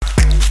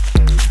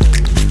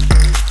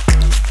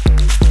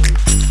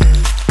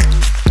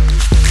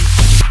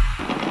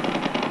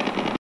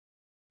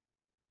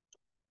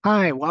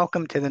Hi,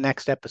 welcome to the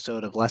next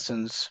episode of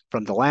Lessons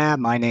from the Lab.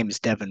 My name is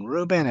Devin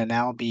Rubin, and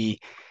I'll be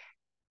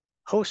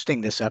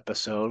hosting this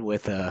episode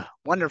with a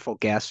wonderful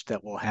guest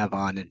that we'll have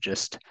on in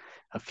just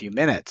a few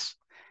minutes.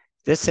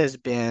 This is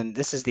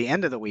the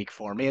end of the week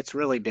for me. It's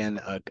really been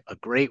a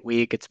great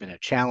week. It's been a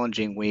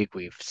challenging week.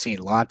 We've seen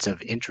lots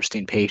of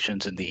interesting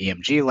patients in the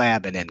EMG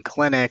lab and in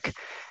clinic.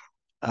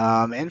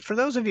 And for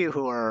those of you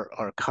who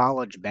are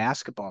college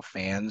basketball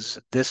fans,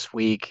 this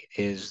week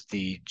is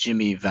the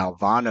Jimmy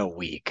Valvano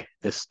week.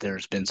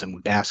 There's been some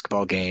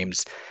basketball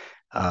games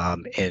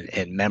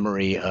in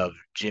memory of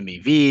Jimmy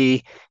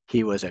V.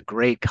 He was a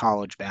great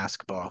college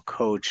basketball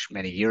coach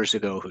many years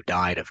ago who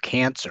died of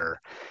cancer.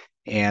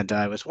 And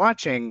I was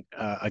watching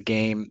a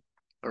game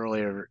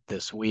earlier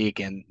this week,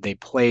 and they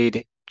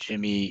played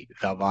Jimmy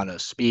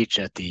Valvano's speech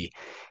at the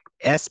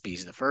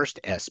ESPYs, the first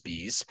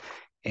ESPYs,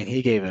 and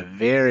he gave a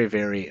very,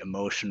 very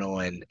emotional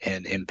and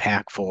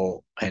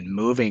impactful and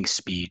moving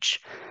speech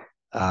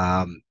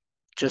um,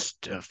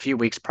 just a few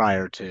weeks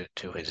prior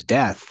to his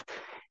death.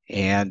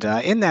 And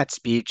in that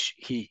speech,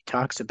 he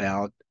talks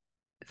about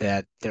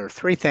that there are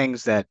three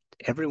things that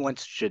everyone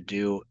should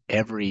do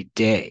every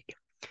day.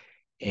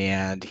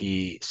 And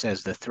he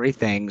says the three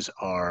things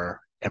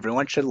are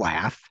everyone should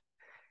laugh,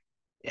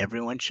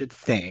 everyone should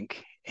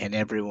think, and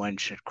everyone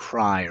should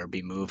cry or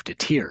be moved to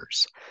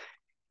tears.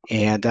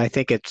 And I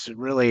think it's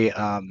really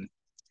a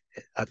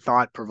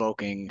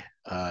thought-provoking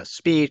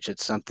speech.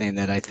 It's something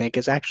that I think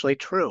is actually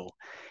true.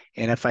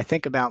 And if I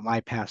think about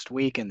my past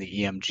week in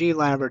the EMG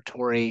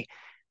laboratory,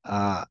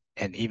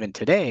 and even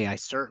today, I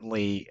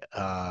certainly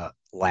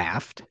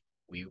laughed.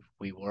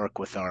 We work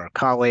with our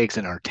colleagues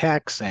and our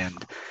techs,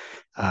 and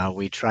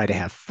we try to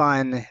have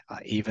fun,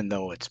 even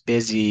though it's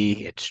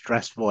busy, it's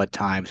stressful at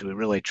times. We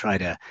really try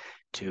to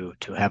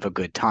have a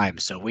good time.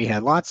 So we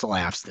had lots of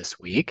laughs this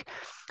week.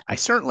 I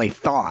certainly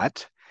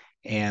thought,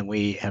 and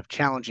we have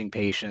challenging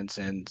patients,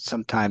 and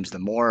sometimes the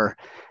more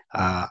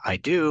I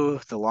do,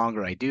 the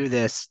longer I do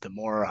this, the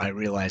more I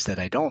realize that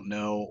I don't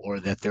know, or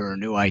that there are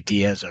new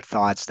ideas or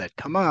thoughts that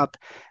come up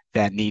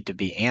that need to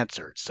be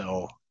answered.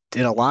 So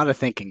did a lot of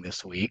thinking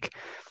this week.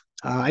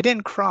 I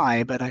didn't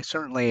cry, but I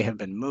certainly have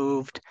been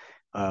moved.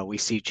 We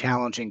see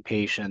challenging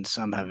patients.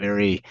 Some have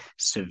very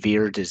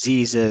severe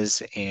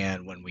diseases,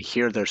 and when we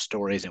hear their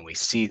stories and we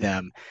see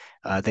them,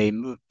 they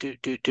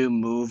do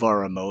move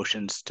our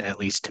emotions. At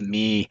least to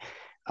me,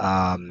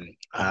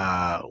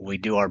 we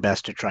do our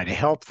best to try to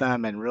help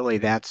them, and really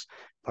that's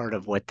part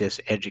of what this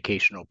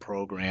educational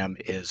program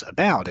is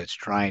about. It's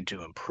trying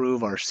to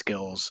improve our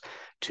skills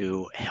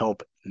to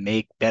help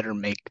make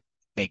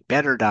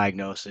better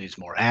diagnoses,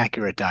 more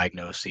accurate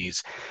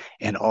diagnoses,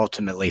 and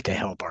ultimately to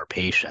help our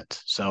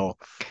patients. So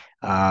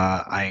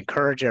I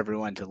encourage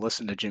everyone to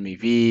listen to Jimmy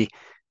V,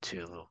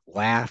 to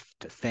laugh,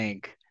 to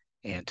think,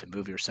 and to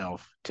move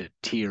yourself to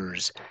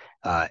tears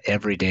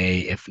every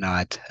day, if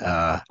not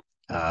uh,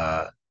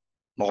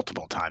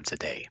 multiple times a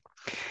day.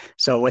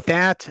 So with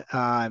that,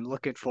 I'm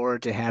looking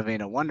forward to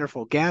having a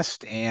wonderful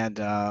guest,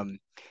 and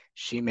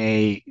she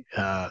may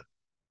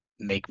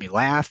make me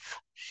laugh.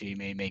 She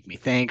may make me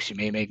think. She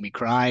may make me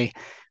cry.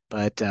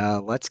 But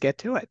let's get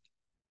to it.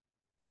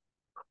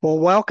 Well,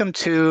 welcome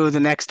to the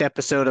next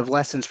episode of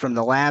Lessons from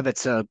the Lab.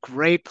 It's a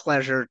great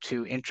pleasure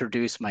to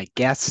introduce my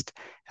guest,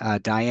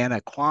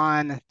 Diana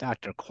Kwan.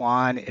 Dr.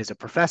 Kwan is a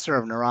professor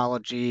of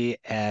neurology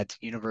at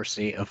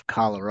University of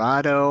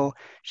Colorado.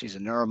 She's a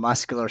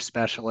neuromuscular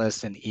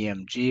specialist and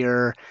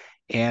EMGer,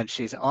 and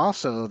she's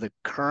also the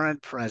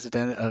current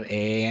president of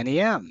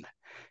AANEM.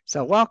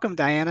 So welcome,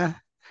 Diana.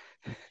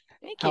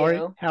 Thank How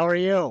you. are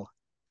you?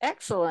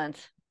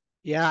 Excellent.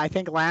 Yeah, I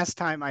think last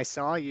time I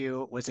saw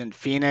you was in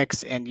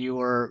Phoenix and you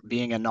were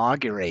being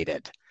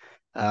inaugurated.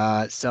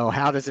 So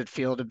how does it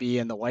feel to be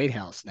in the White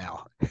House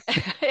now?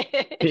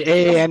 It The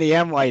feels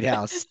AANEM White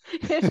House.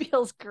 it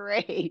feels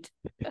great.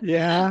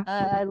 Yeah.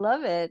 I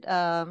love it.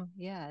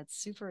 Yeah, it's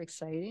super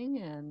exciting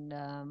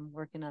and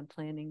working on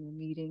planning the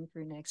meeting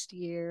for next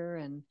year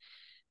and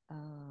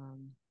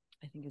um,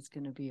 I think it's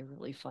going to be a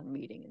really fun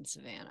meeting in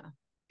Savannah.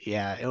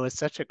 Yeah, it was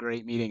such a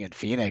great meeting in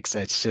Phoenix.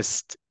 It's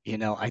just,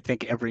 I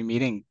think every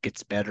meeting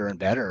gets better and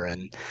better.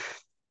 And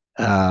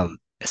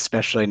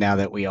especially now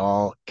that we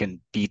all can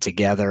be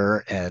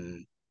together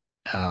and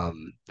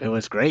it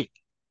was great.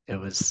 It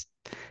was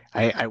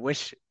I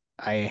wish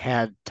I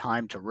had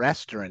time to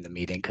rest during the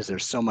meeting because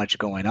there's so much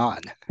going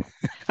on.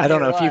 I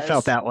don't There know if you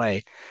felt was. that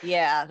way.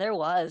 Yeah, there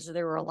was.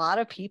 There were a lot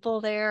of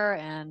people there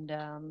and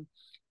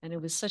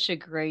it was such a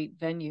great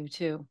venue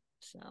too.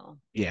 So,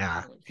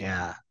 Yeah, really fun.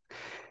 yeah.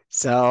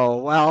 So,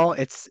 well,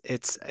 it's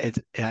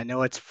I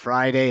know it's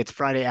Friday. It's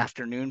Friday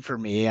afternoon for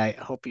me. I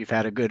hope you've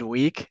had a good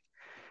week.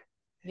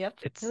 Yep.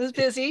 It It's was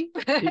busy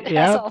as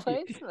yeah,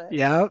 always, but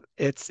yeah.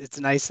 It's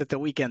nice that the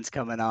weekend's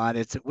coming on.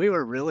 It's we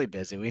were really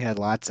busy. We had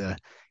lots of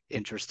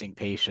interesting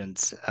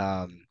patients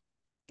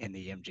in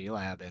the EMG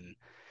lab, and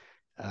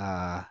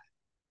uh,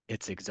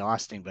 it's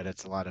exhausting, but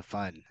it's a lot of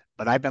fun.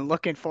 But I've been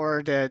looking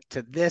forward to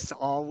this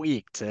all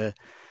week to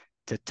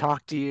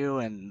talk to you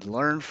and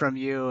learn from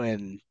you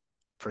and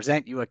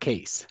present you a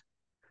case.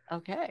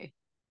 okay.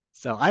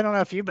 So I don't know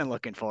if you've been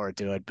looking forward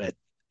to it, but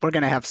we're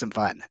going to have some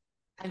fun.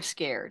 I'm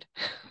scared.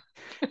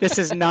 This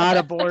is not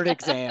a board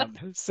exam,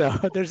 so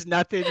there's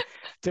nothing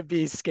to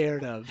be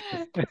scared of.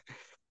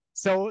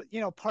 So,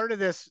 part of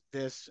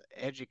this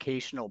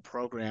educational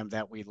program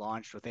that we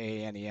launched with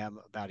AANEM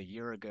about a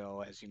year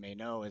ago, as you may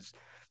know, is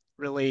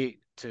really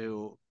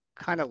to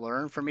kind of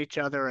learn from each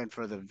other and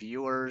for the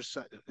viewers.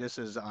 This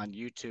is on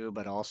YouTube,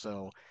 but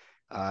also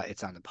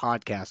it's on the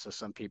podcast, so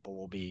some people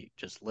will be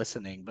just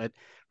listening. But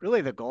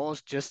really, the goal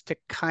is just to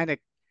kind of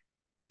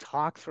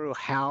talk through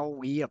how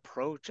we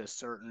approach a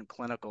certain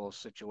clinical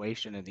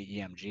situation in the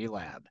EMG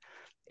lab.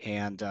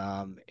 And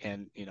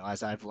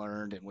as I've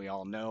learned, and we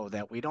all know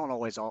that we don't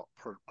always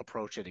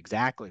approach it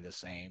exactly the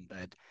same,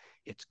 but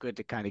it's good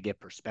to kind of get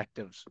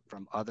perspectives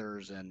from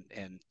others and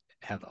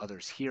have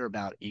others hear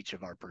about each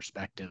of our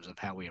perspectives of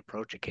how we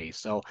approach a case.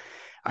 So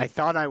I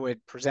thought I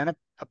would present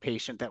a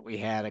patient that we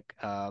had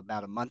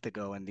about a month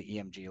ago in the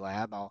EMG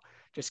lab. I'll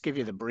just give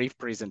you the brief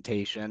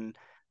presentation,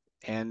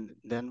 and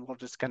then we'll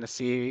just kind of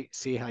see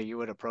how you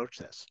would approach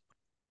this.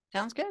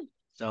 Sounds good.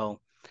 So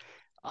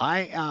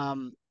I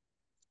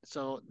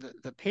so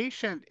the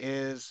patient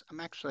is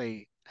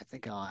I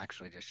think I'll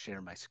actually just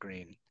share my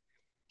screen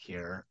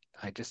here.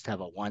 I just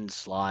have a one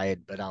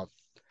slide, but I'll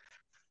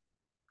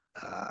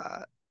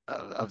uh,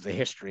 of the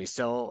history.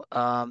 So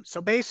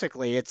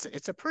basically,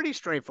 it's a pretty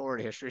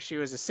straightforward history. She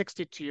was a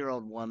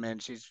 62-year-old woman.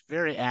 She's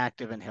very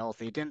active and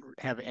healthy. Didn't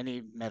have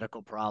any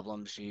medical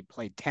problems. She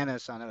played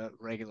tennis on a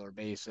regular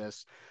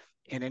basis.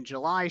 And in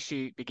July,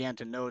 she began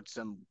to note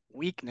some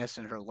weakness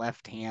in her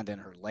left hand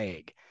and her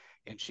leg.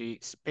 And she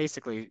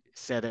basically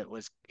said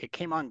it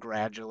came on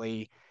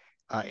gradually.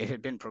 It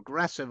had been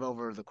progressive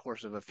over the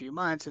course of a few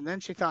months. And then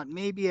she thought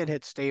maybe it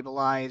had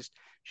stabilized.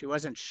 She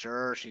wasn't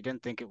sure. She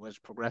didn't think it was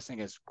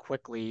progressing as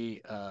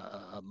quickly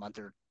a month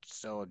or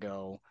so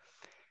ago.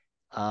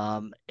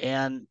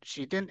 And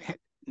she didn't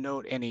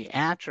note any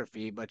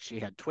atrophy, but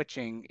she had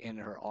twitching in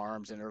her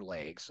arms and her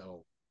legs.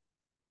 So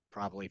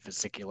probably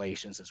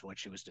fasciculations is what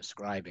she was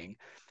describing.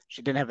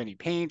 She didn't have any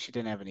pain. She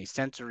didn't have any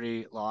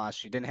sensory loss.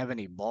 She didn't have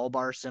any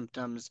bulbar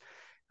symptoms,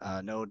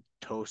 no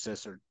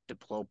ptosis or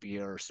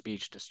diplopia or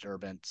speech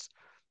disturbance.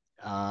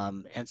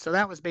 And so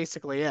that was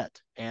basically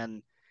it.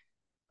 And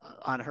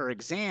on her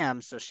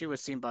exam, so she was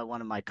seen by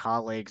one of my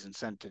colleagues and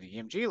sent to the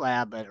EMG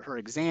lab, but her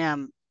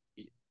exam,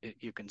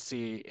 you can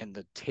see in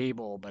the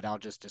table, but I'll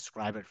just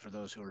describe it for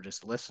those who are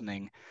just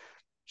listening.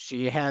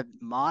 She had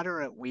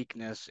moderate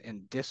weakness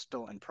in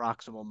distal and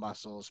proximal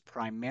muscles,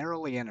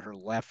 primarily in her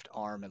left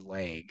arm and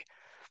leg.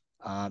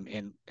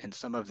 In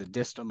some of the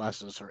distal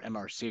muscles, her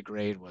MRC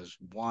grade was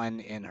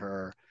 1 in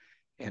her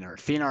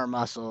thenar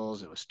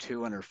muscles. It was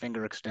 2 in her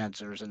finger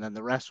extensors, and then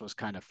the rest was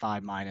kind of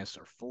 5 minus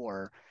or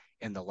 4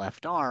 in the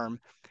left arm.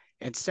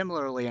 And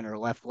similarly, in her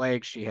left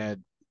leg, she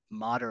had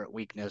moderate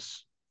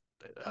weakness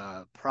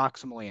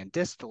proximally and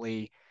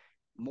distally,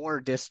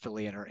 more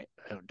distally in her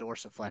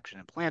dorsiflexion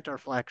and plantar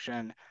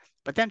flexion.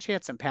 But then she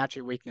had some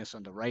patchy weakness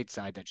on the right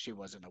side that she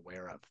wasn't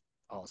aware of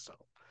also.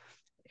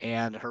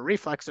 And her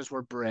reflexes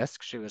were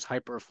brisk. She was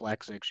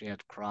hyperflexic. She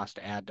had crossed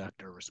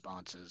adductor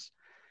responses.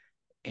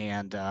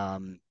 And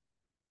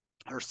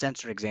her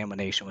sensory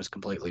examination was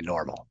completely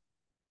normal.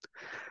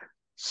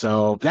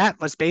 So that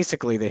was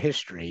basically the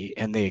history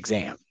and the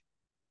exam.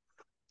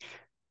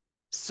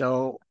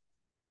 So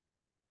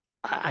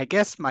I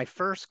guess my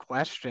first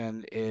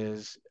question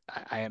is,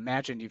 I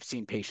imagine you've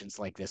seen patients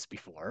like this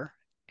before,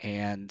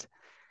 and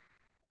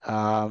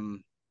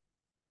um,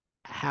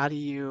 how do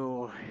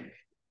you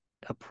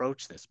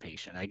approach this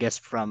patient? I guess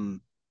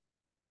from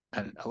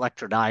an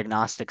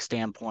electrodiagnostic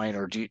standpoint,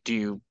 or do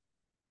you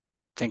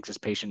think this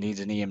patient needs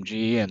an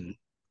EMG, and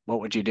what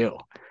would you do?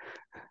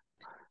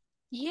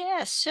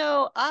 Yeah,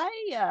 so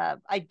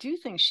I do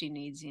think she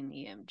needs an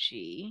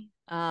EMG.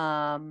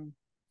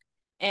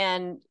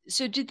 And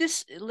so did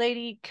this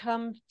lady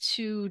come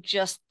to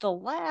just the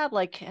lab?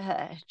 Like,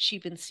 had she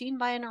been seen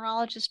by a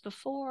neurologist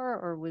before,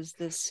 or was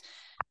this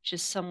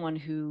just someone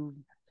who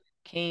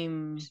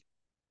came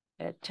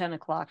at 10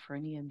 o'clock for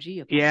an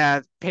EMG appointment?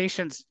 Yeah,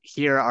 patients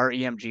here, our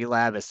EMG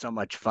lab is so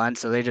much fun.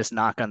 So they just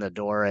knock on the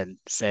door and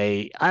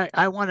say,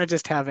 I want to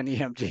just have an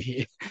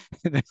EMG.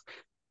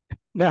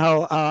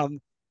 No,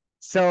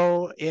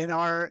 so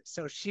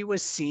she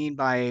was seen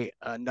by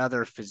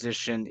another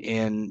physician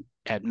in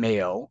at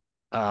Mayo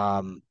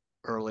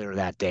earlier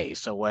that day.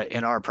 So what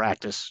in our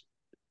practice,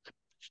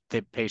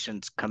 the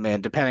patients come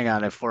in, depending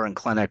on if we're in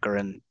clinic or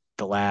in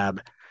the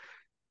lab,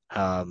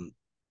 um,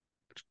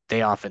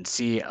 they often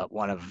see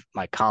one of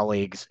my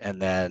colleagues, and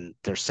then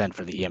they're sent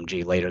for the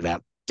EMG later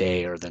that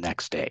day or the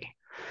next day.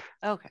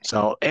 Okay.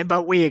 So,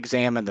 but we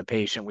examine the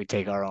patient, we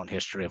take our own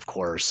history, of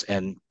course,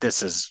 and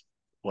this is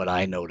what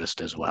I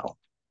noticed as well.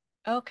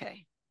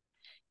 Okay.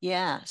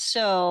 Yeah.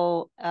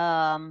 So,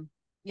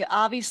 yeah,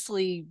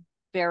 obviously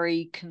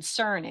very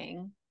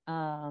concerning,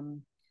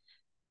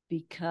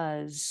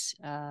 because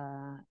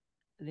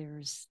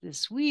there's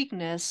this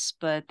weakness,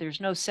 but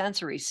there's no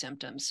sensory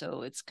symptoms.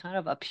 So it's kind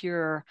of a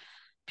pure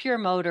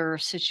motor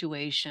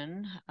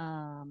situation.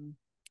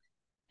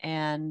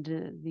 And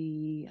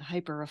the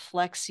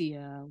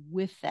hyperreflexia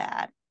with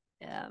that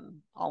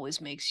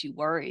always makes you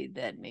worried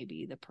that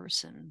maybe the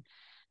person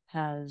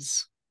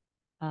has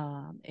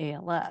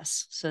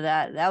ALS. So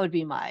that would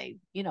be my,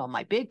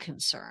 my big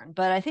concern.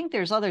 But I think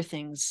there's other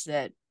things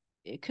that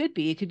it could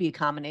be. It could be a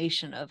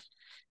combination of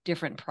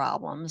different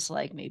problems,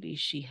 like maybe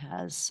she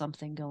has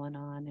something going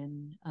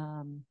on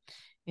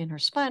in her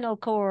spinal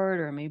cord,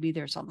 or maybe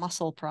there's a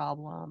muscle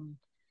problem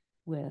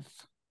with,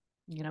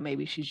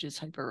 maybe she's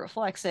just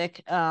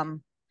hyperreflexic.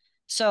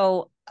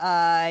 So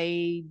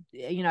I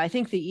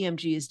think the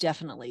EMG is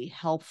definitely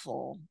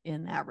helpful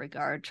in that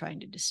regard,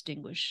 trying to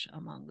distinguish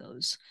among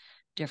those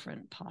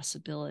different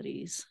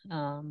possibilities.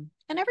 And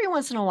every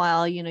once in a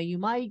while, you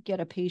might get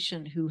a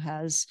patient who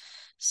has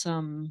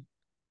some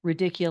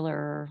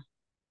ridiculous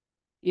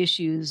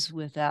issues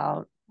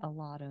without a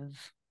lot of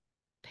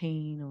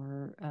pain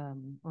or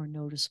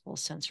noticeable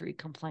sensory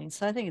complaints.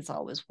 So I think it's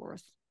always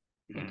worth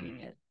looking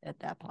Mm. at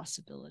that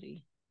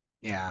possibility.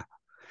 Yeah.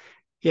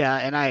 Yeah,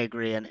 and I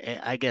agree. And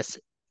I guess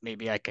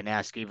maybe I can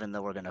ask, even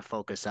though we're going to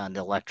focus on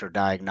the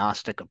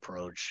electrodiagnostic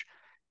approach,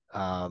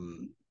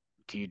 um,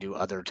 do you do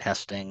other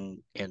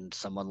testing in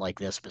someone like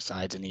this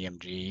besides an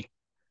EMG?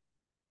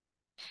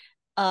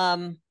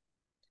 Um,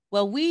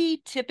 well,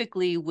 we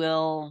typically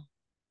will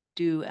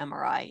do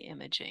MRI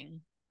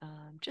imaging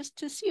just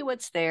to see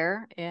what's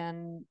there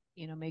and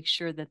make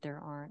sure that there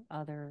aren't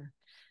other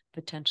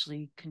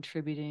potentially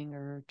contributing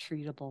or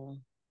treatable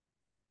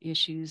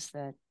issues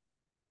that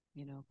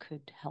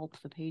could help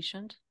the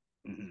patient.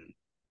 Mhm.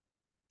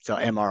 So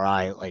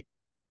MRI, like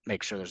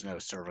make sure there's no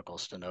cervical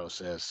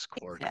stenosis,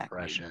 cord Exactly.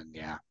 compression.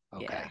 Yeah. Yeah.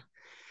 Okay.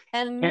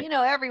 And And,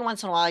 every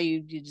once in a while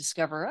you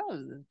discover, oh,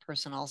 the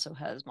person also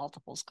has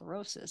multiple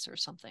sclerosis or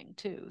something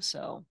too.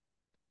 So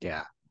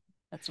yeah.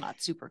 that's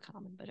not super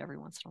common, but every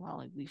once in a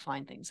while we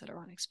find things that are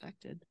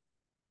unexpected.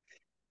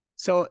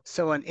 So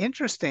an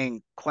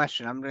interesting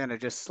question. I'm going to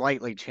just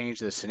slightly change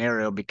the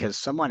scenario because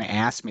someone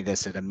asked me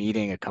this at a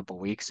meeting a couple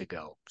weeks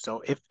ago.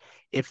 So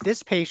if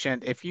this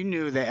patient, if you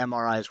knew the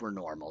MRIs were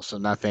normal, so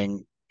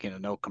nothing,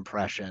 no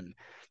compression,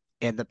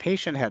 and the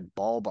patient had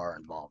bulbar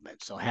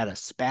involvement, so had a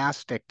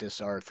spastic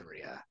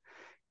dysarthria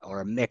or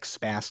a mixed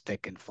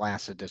spastic and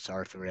flaccid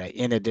dysarthria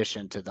in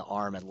addition to the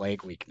arm and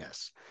leg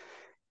weakness,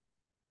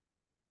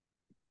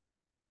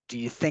 do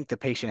you think the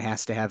patient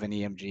has to have an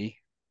EMG?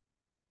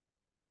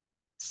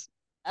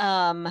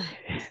 Um,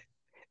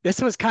 This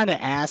was kind of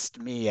asked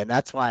me, and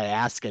that's why I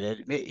ask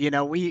it.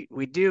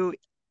 We do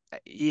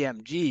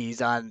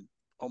EMGs on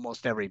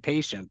almost every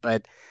patient,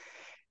 but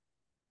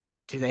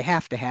do they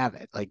have to have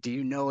it? Like, do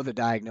you know the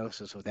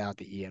diagnosis without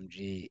the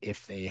EMG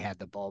if they had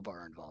the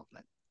bulbar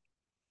involvement?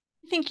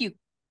 I think you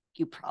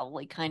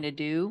probably kind of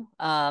do.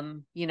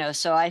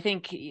 So I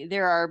think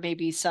there are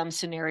maybe some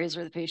scenarios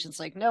where the patient's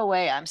like, no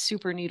way, I'm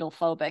super needle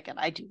phobic and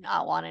I do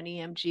not want an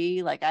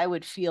EMG. Like I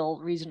would feel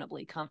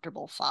reasonably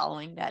comfortable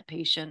following that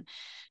patient,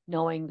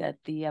 knowing that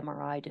the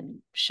MRI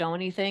didn't show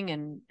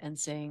anything and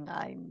saying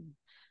I'm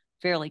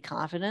fairly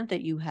confident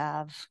that you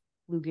have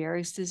Lou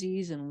Gehrig's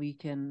disease and we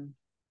can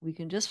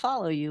just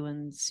follow you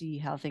and see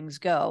how things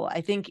go. I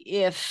think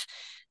if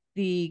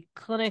the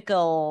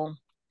clinical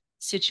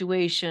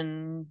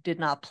situation did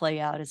not play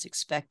out as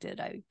expected,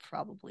 I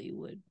probably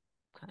would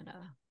kind of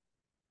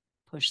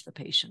push the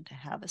patient to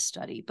have a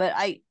study. But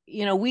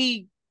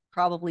we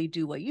probably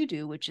do what you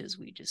do, which is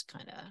we just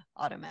kind of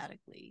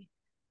automatically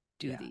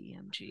do Yeah. the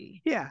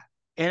EMG. Yeah.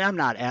 And I'm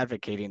not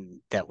advocating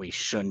that we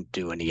shouldn't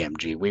do an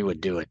EMG. We would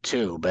do it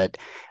too. But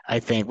I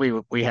think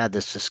we had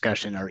this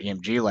discussion in our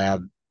EMG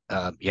lab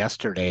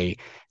yesterday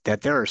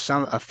that there are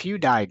a few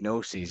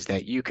diagnoses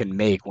that you can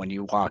make when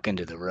you walk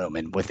into the room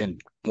and within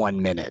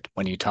 1 minute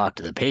when you talk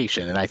to the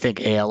patient. And I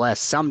think ALS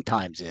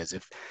sometimes is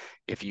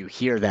if you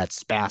hear that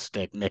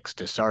spastic mixed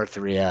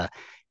dysarthria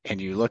and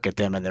you look at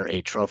them and they're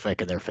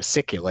atrophic and they're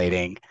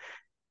fasciculating,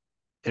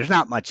 there's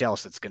not much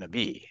else that's going to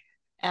be.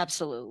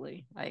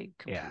 Absolutely. I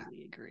Yeah.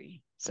 completely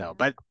agree. So, Yeah.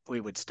 but we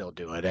would still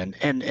do it.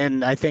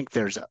 And I think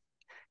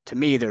to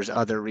me, there's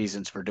other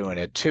reasons for doing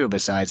it too,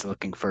 besides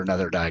looking for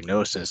another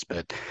diagnosis,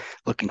 but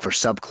looking for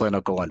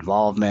subclinical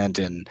involvement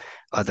in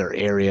other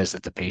areas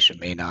that the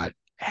patient may not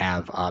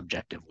have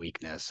objective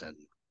weakness and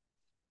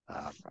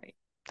um, Right.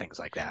 things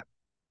like that.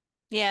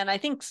 Yeah. And I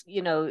think,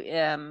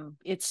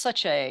 it's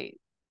such a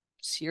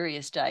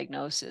serious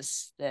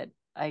diagnosis that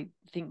I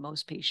think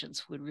most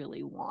patients would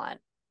really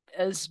want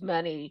as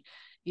many,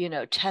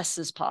 tests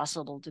as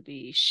possible to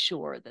be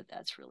sure that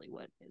that's really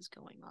what is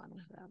going on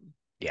with them.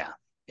 Yeah.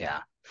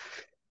 Yeah.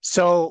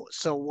 So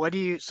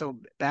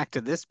back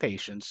to this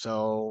patient.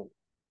 So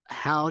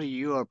how do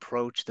you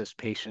approach this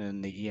patient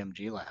in the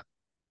EMG lab?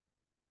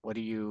 What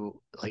do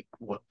you like?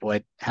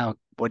 What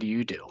do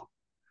you do?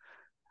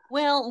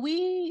 Well,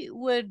 we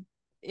would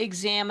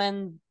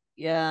examine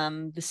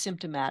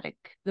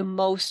the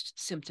most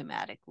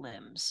symptomatic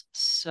limbs.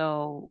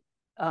 So,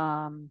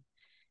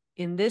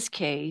 in this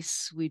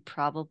case, we'd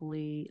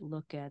probably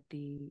look at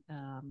the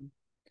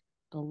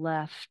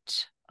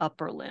left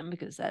upper limb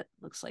because that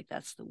looks like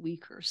that's the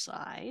weaker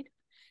side.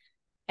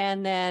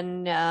 And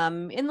then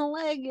in the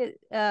leg,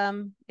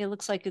 it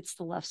looks like it's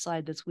the left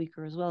side that's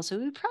weaker as well. So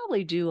we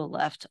probably do a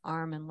left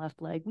arm and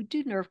left leg. We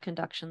do nerve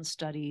conduction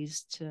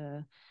studies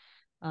to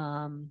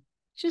um,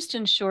 just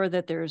ensure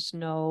that there's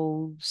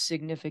no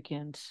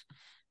significant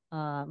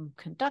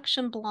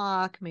conduction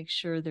block, make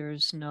sure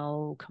there's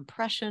no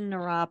compression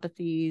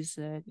neuropathies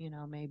that,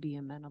 may be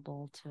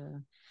amenable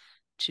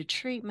to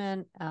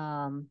treatment.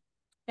 And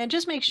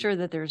just make sure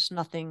that there's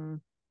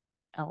nothing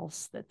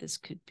else that this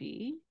could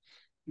be.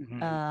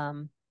 Mhm.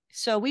 Um,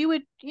 so we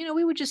would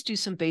just do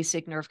some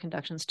basic nerve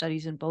conduction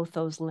studies in both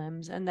those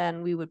limbs, and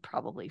then we would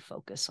probably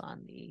focus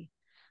on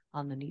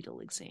the needle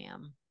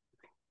exam.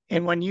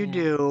 And when you And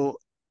do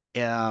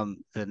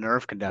the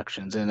nerve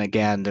conductions, and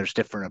again, there's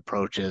different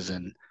approaches,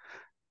 and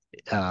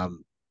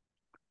um,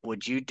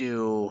 would you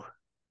do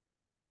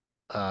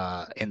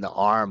in the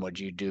arm, would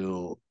you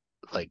do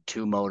like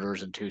two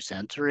motors and two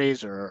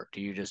sensories, or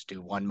do you just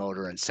do one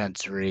motor and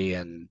sensory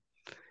and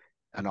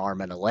an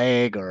arm and a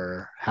leg,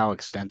 or how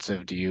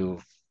extensive do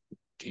you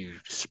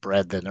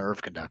spread the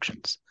nerve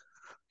conductions?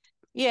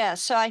 yeah,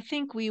 so I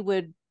think we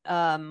would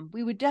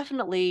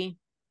definitely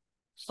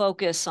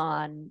focus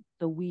on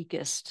the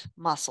weakest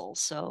muscles.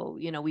 So,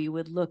 we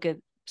would look at,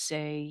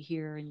 say,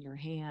 here in your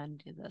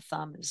hand, the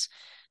thumb is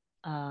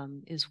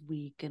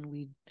weak, and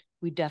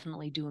we'd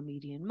definitely do a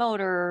median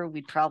motor.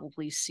 We'd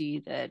probably see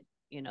that,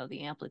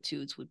 the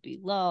amplitudes would be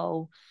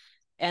low.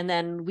 And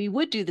then we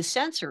would do the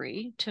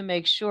sensory to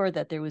make sure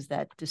that there was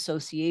that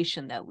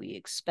dissociation that we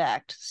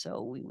expect.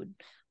 So we would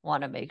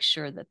want to make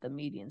sure that the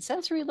median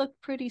sensory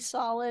looked pretty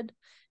solid.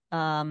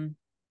 And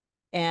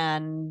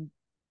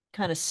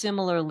kind of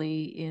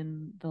similarly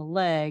in the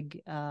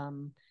leg,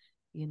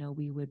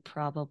 we would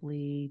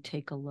probably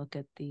take a look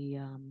at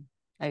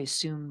I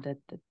assume that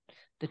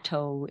the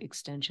toe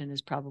extension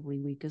is probably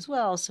weak as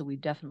well. So we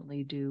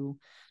definitely do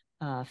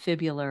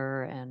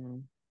fibular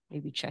and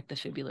maybe check the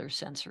fibular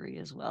sensory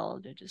as well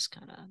to just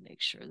kind of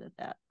make sure that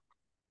that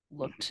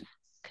looked Mhm.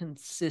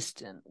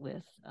 consistent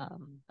with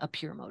a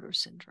pure motor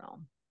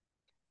syndrome.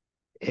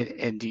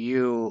 And do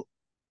you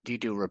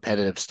do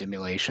repetitive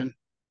stimulation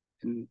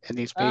in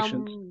these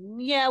patients?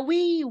 Yeah,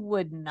 we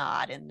would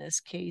not in this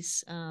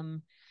case,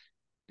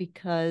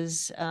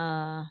 because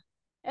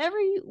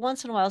every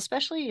once in a while,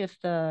 especially if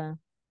the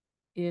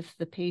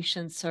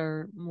patients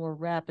are more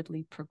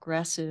rapidly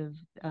progressive,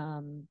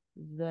 the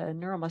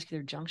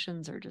neuromuscular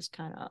junctions are just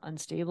kind of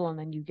unstable, and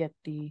then you get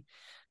the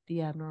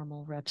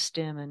abnormal rep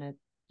stim, and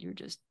you're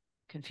just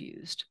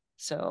confused.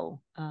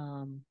 So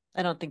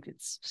I don't think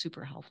it's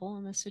super helpful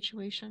in this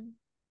situation.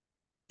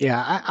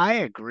 Yeah, I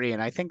agree,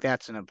 and I think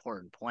that's an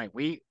important point.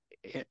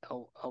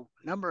 A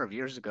number of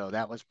years ago,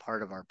 that was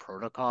part of our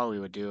protocol. We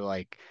would do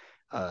like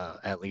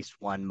at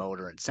least one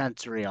motor and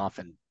sensory,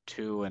 often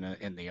two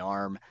in the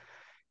arm,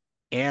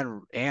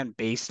 and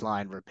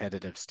baseline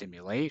repetitive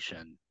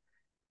stimulation.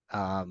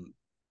 Um,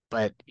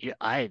 but yeah,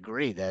 I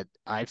agree that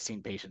I've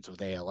seen patients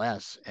with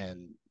ALS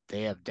and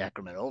they have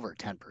decrement over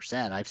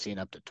 10%. I've seen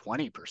up to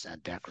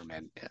 20%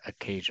 decrement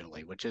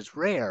occasionally, which is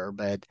rare,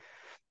 but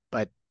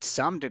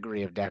some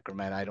degree of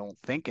decrement I don't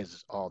think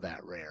is all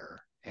that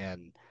rare.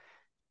 And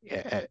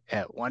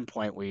at one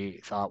point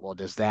we thought, well,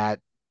 does that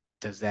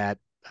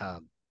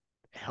um,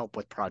 help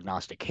with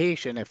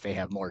prognostication if they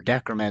have more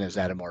decrement? Is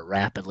that a more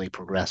rapidly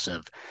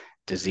progressive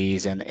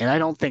disease? And I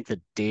don't think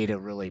the data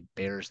really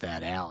bears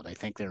that out. I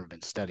think there have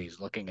been studies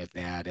looking at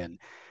that, and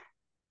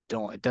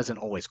don't it doesn't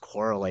always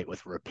correlate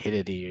with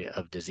rapidity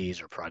of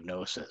disease or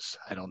prognosis.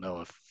 I don't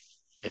know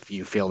if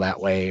you feel that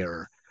way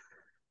or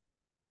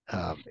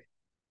um,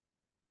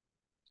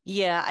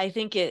 Yeah, I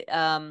think it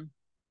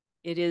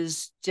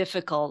is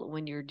difficult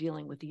when you're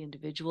dealing with the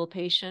individual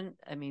patient.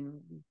 I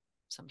mean,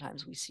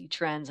 sometimes we see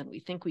trends and we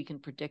think we can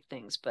predict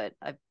things, but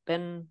I've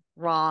been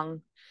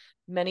wrong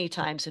many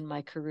times in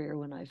my career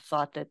when I've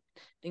thought that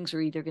things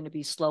were either going to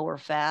be slow or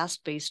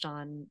fast based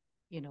on,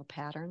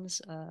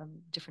 patterns,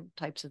 different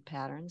types of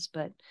patterns.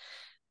 But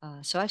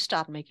so I've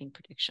stopped making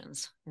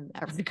predictions in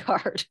that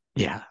regard.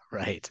 yeah,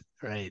 right.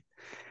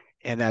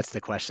 And that's the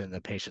question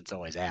the patients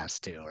always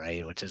ask too,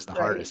 right? Which is the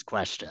Right. hardest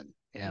question.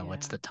 Yeah,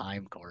 what's Yeah. the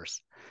time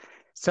course?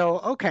 So,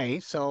 okay,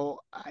 so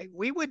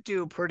we would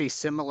do a pretty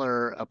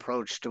similar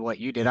approach to what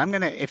you did.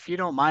 If you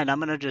don't mind, I'm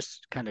gonna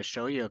just kind of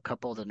show you a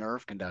couple of the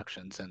nerve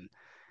conductions and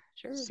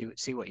Sure.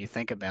 see what you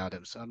think about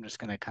them. So I'm just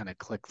gonna kind of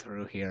click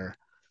through here.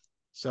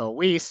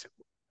 So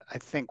I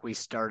think we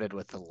started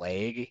with the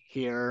leg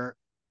here,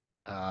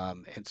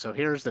 and so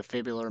here's the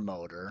fibular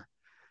motor,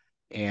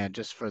 and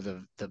just for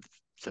the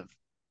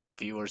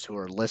viewers who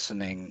are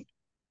listening,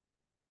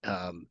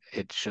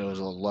 it shows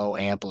a low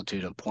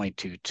amplitude of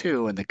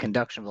 0.22, and the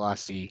conduction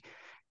velocity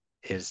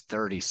is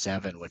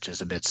 37, which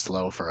is a bit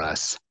slow for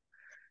us.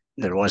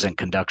 There wasn't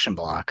conduction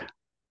block.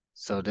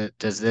 So do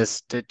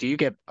you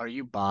are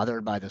you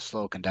bothered by the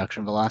slow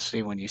conduction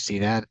velocity when you see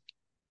that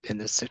in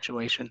this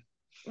situation?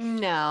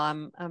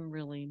 No, I'm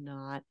really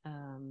not.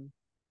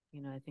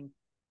 I think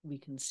we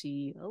can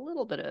see a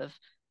little bit of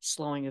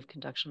slowing of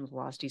conduction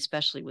velocity,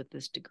 especially with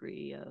this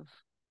degree of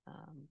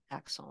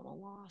axonal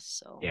loss.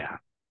 So Yeah.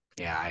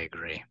 Yeah, I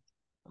agree.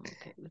 I'm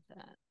okay with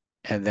that.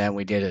 And then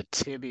we did a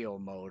tibial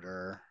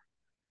motor,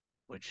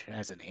 which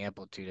has an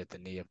amplitude at the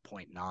knee of zero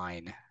point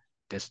 0.9.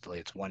 Distally,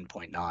 it's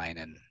 1.9.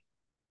 And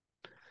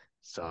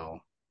so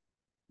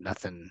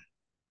nothing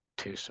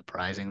too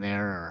surprising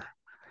there. Or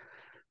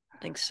I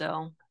think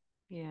so.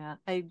 Yeah.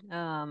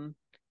 And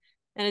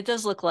it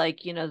does look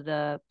like,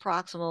 the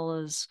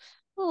proximal is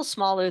a little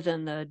smaller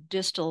than the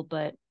distal,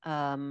 but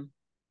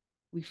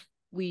we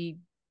we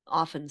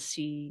often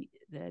see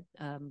that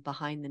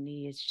behind the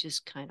knee, it's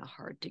just kind of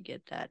hard to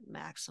get that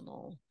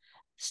maximal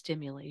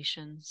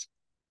stimulations,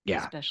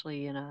 yeah,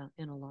 especially in a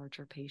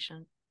larger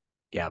patient.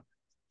 yep,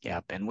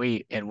 yep. And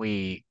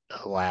we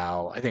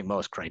allow, I think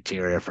most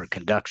criteria for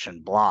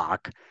conduction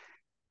block,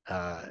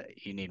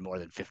 you need more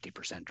than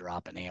 50%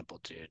 drop in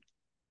amplitude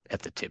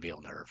at the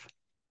tibial nerve.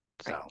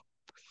 Right.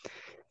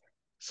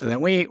 So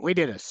then we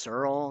did a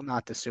Searle,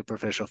 not the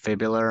superficial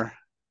fibular.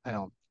 I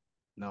don't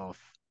know if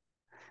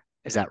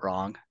is that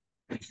wrong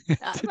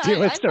to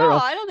do a No, Searle.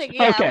 I don't think.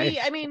 Yeah, Okay,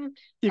 I mean,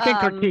 you can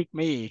critique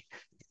me.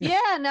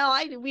 yeah, no,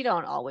 we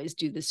don't always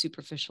do the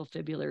superficial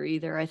fibular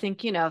either. I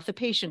think, if the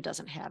patient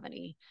doesn't have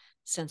any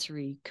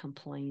sensory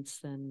complaints,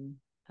 then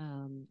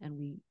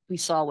and we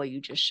saw what you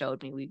just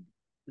showed me, we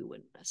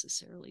wouldn't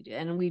necessarily do.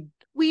 And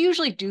we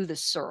usually do the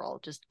Searle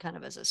just kind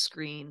of as a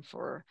screen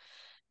for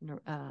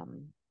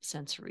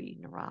sensory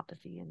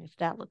neuropathy. And if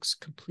that looks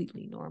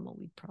completely normal,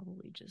 we'd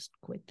probably just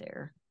quit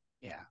there.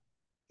 Yeah.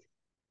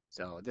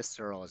 So this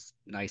Searle is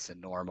nice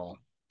and normal.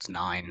 It's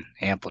 9,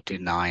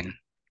 amplitude 9,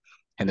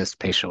 and this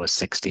patient was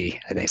 60,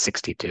 I think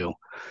 62.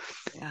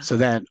 Yeah. So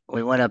then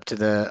we went up to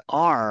the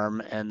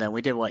arm, and then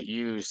we did what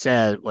you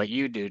said, what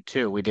you do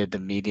too. We did the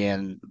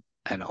median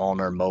and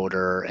ulnar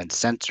motor and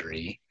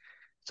sensory.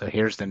 So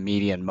here's the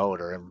median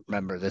motor. And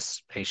remember,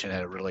 this patient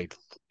had a really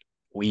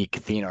weak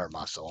thenar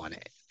muscle in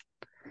it.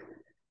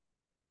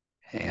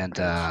 And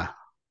Right.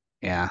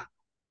 yeah,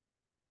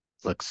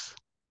 looks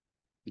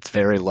it's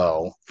very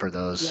low for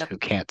those Yep. who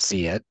can't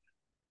see it,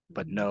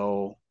 but Mhm.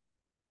 no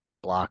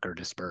block or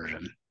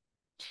dispersion.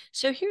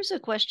 So here's a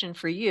question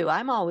for you.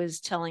 I'm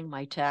always telling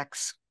my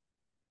techs,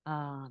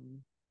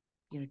 um,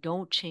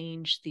 don't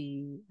change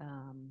the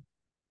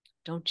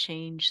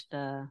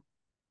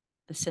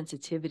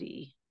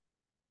sensitivity,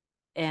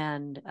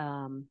 and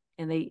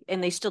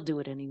they still do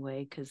it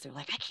anyway because they're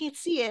like, I can't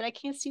see it, I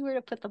can't see where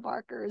to put the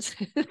markers.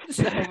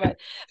 So, but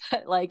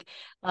like,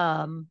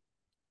 um,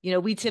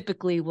 we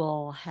typically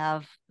will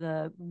have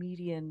the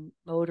median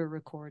motor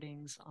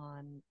recordings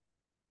on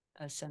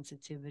a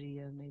sensitivity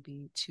of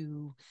maybe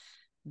 2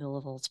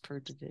 millivolts per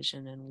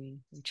division, and we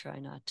try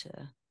not to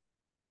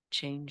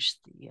change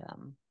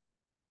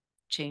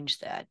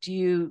that.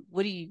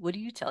 What do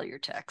you tell your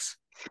techs?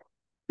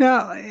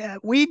 No, yeah,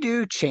 we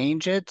do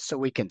change it so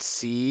we can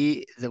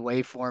see the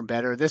waveform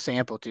better. This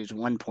amplitude is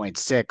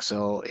 1.6,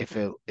 so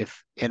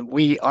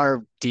and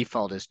our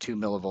default is 2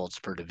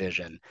 millivolts per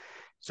division.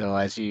 So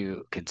as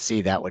you can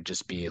see, that would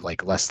just be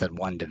like less than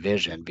one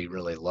division, be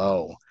really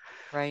low.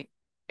 Right.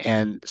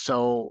 And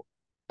so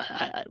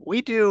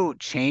we do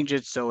change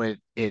it so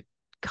it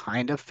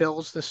kind of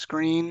fills the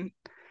screen.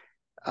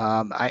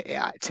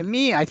 To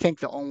me, I think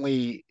the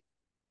only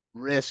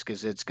risk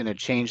is it's going to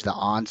change the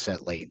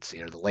onset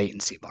latency or the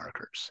latency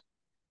markers.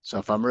 So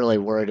if I'm really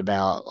worried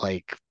about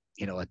like,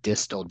 a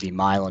distal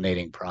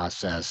demyelinating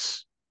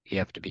process, you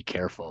have to be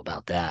careful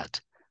about that.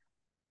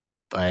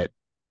 But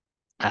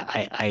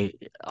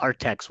our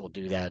techs will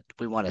do that.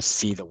 We want to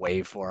see the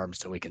waveform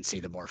so we can see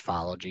the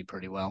morphology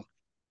pretty well.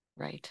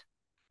 Right.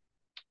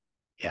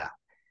 Yeah.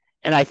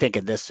 And I think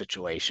in this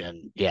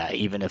situation, yeah,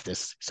 even if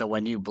so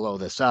when you blow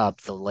this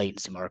up, the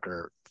latency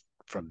marker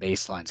from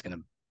baseline is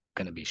going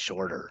to be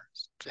shorter,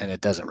 and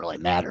it doesn't really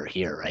matter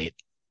here, right?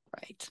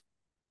 Right.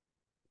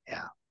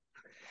 Yeah.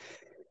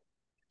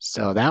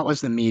 So that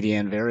was the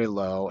median, very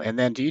low. And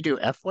then do you do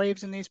F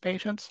waves in these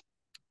patients?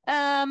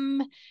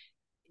 Um,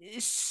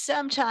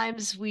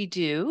 Sometimes we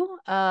do.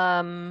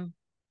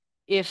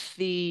 If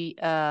the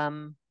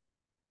um,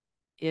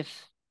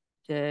 if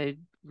the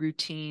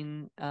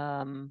routine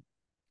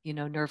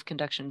nerve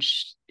conduction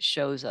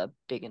shows a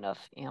big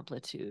enough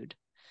amplitude.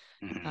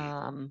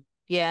 Mhm,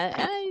 Yeah,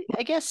 and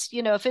I guess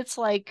if it's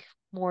like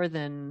more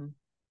than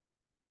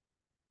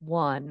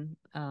one,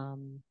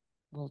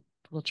 we'll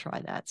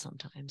try that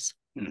sometimes.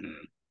 mhm.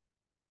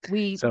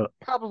 We So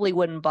probably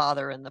wouldn't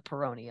bother in the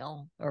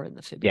peroneal or in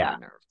the yeah, fibular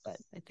nerve, but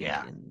I think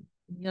yeah, in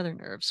the other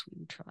nerves we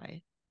would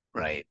try.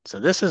 right. So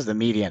this is the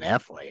median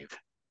F wave.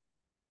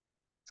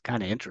 It's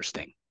kind of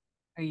interesting.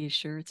 Are you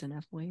sure it's an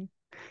F wave?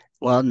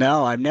 Well,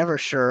 no, I'm never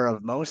sure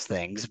of most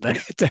things, but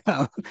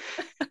I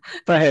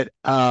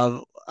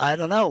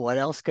don't know.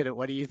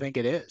 What do you think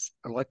it is?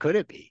 Or what could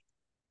it be?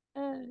 I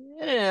don't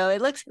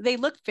know. They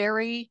look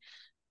very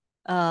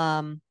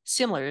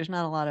similar. There's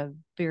not a lot of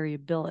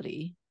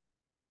variability.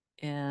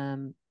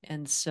 And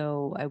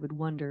so I would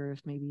wonder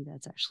if maybe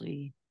that's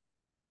actually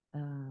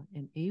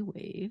an A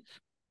wave.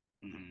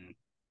 Mhm.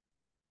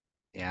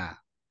 Yeah.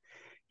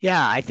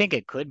 Yeah, I think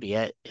it could be.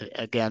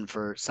 Again,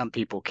 for some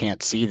people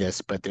can't see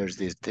this, but there's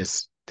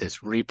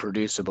this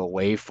reproducible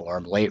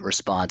waveform, late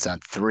response on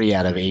 3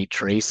 out of 8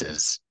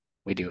 traces.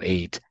 We do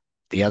 8.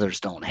 The others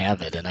don't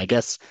have it. And I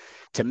guess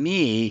to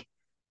me,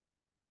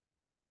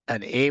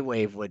 an A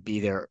wave would be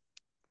there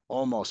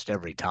almost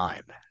every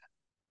time.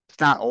 It's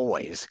not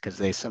always because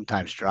they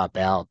sometimes drop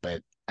out,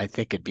 but I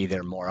think it'd be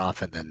there more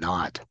often than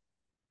not.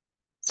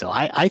 So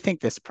I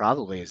think this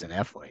probably is an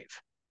F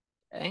wave.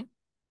 Okay.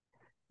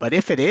 But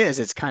if it is,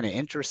 it's kind of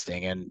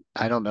interesting. And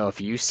I don't know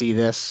if you see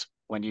this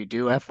when you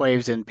do F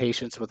waves in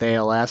patients with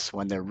ALS,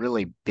 when they're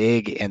really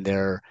big and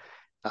they're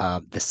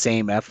the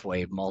same F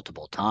wave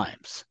multiple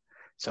times.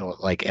 So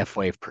like F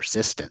wave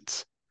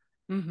persistence.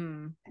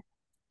 Mm-hmm.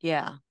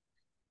 Yeah.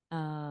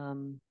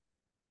 Um,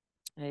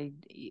 I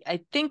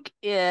I think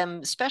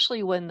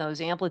especially when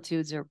those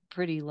amplitudes are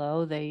pretty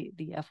low, the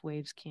F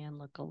waves can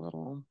look a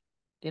little,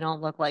 they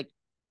don't look like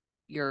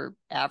your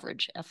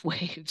average F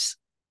waves.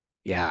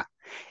 Yeah.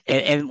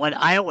 And when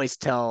I always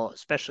tell,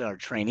 especially our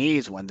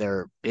trainees, when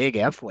they're big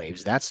F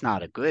waves, that's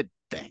not a good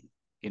thing.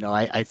 You know,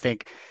 I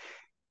think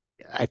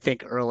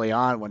early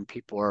on when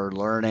people are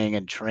learning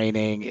and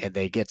training and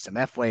they get some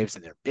F waves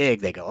and they're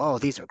big, they go, "Oh,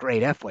 these are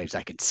great F waves.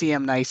 I can see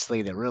them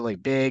nicely. They're really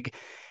big."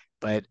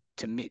 But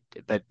to me,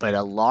 but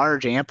a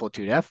large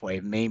amplitude F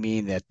wave may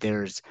mean that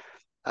there's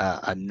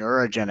a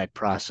neurogenic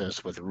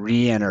process with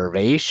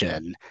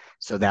reinnervation,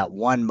 so that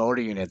one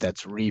motor unit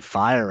that's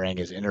refiring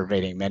is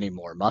innervating many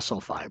more muscle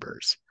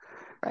fibers,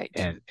 Right.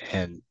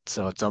 and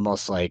so it's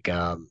almost like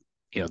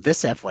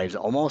this F wave is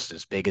almost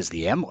as big as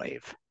the M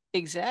wave.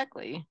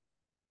 Exactly.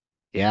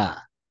 Yeah.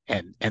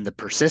 And the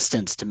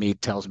persistence to me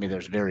tells me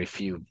there's very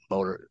few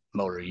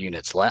motor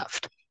units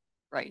left.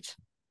 Right.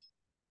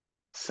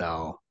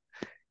 So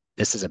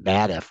this is a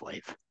bad F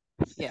wave.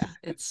 Yeah,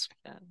 it's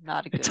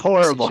not a It's good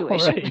horrible,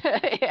 situation.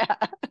 right? Yeah.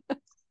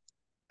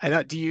 I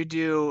don't, do you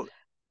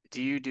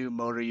do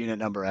motor unit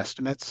number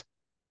estimates?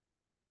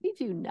 We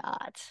do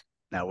not.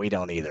 No, we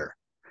don't either.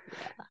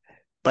 Yeah.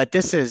 But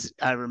this is,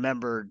 I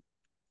remember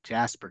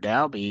Jasper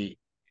Dalby,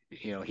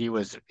 he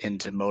was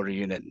into motor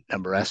unit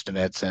number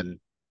estimates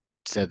and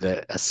said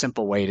that a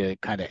simple way to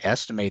kind of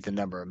estimate the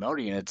number of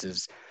motor units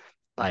is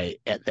by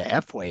at the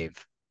F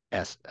wave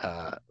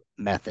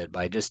method,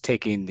 by just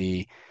taking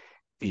the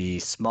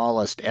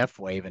smallest F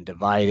wave and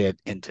divide it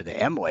into the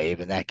M wave,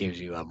 and that gives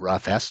you a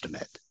rough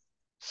estimate.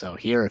 So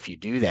here, if you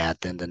do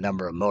that, then the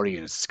number of motor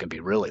units is going to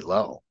be really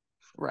low.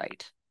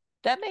 Right.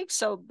 That makes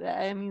so,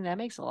 I mean, that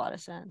makes a lot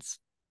of sense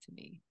to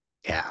me.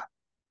 Yeah.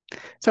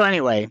 So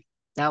anyway,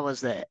 that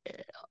was the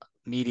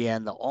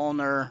median, the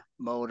ulnar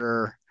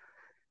motor,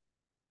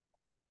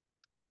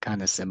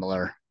 kind of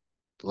similar.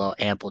 Low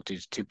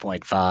amplitude's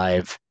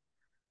 2.5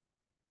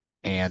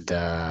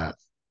 and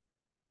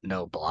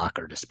no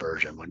blocker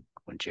dispersion.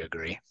 Wouldn't you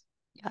agree?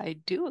 I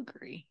do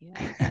agree.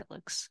 Yeah, that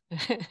looks,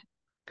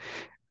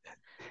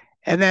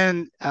 And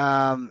then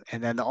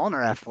the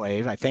ulnar F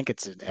wave, I think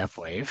it's an F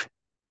wave.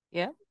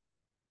 yeah,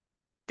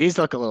 These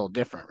look a little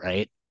different,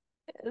 right?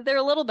 they're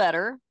a little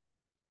better.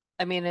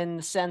 I mean, in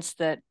the sense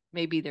that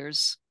maybe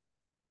there's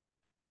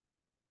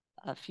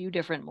a few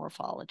different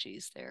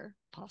morphologies there,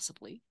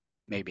 possibly.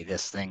 Maybe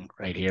this thing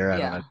right here. I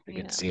don't know Yeah, if you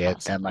can yeah, see it.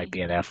 That might possibly.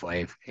 be an F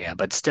wave. Yeah,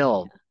 but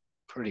still Yeah,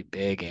 pretty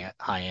big and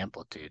high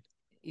amplitude.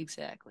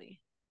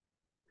 exactly.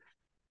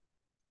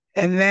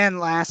 And then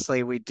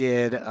lastly, we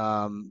did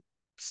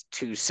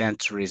two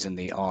sensories in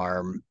the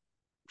arm,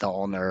 the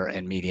ulnar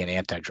and median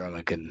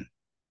antidromic, and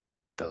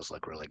those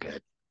look really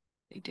good.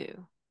 They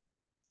do.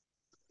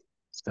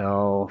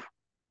 So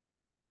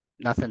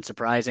nothing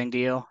surprising to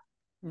you?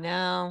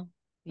 No,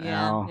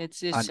 yeah, No, it's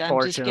just,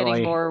 I'm just getting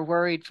unfortunately, more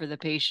worried for the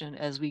patient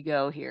as we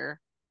go here.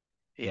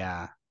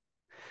 yeah.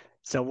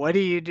 So what do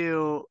you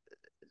do?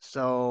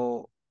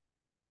 So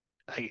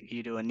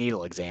you do a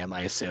needle exam,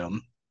 I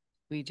assume.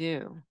 We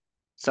do.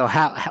 So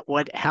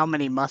how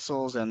many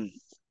muscles and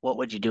what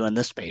would you do in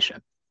this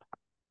patient?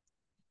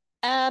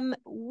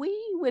 We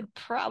would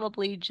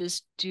probably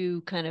just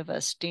do kind of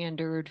a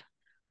standard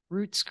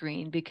root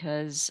screen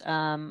because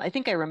I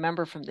think I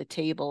remember from the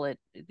table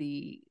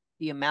the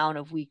amount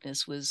of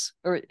weakness was,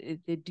 or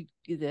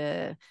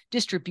the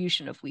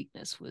distribution of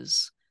weakness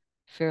was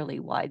fairly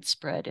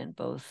widespread in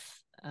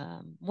both,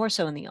 more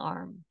so in the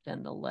arm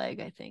than the leg,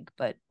 I think,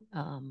 but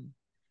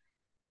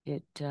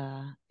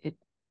it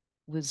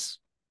was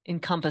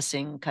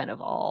encompassing kind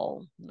of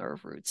all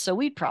nerve roots. So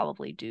we'd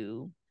probably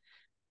do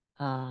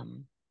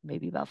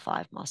maybe about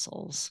 5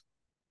 muscles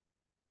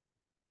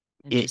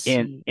and I- just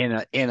In see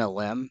in a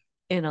limb?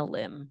 in a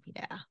limb.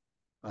 Yeah.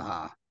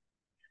 Uh-huh.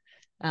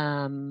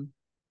 Um,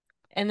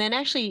 and then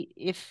actually,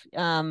 if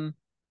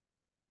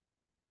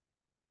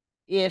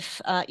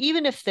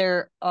even if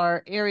there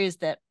are areas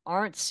that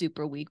aren't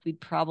super weak,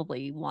 we'd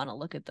probably want to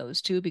look at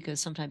those too, because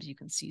sometimes you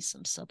can see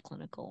some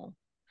subclinical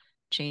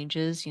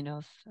changes.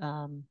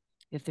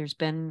 If there's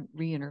been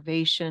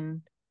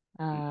reinnervation,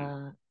 Hmm.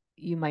 uh,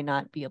 you might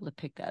not be able to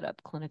pick that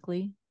up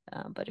clinically.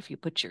 But if you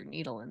put your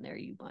needle in there,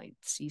 you might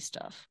see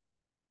stuff.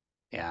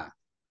 Yeah.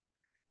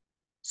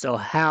 So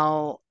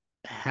how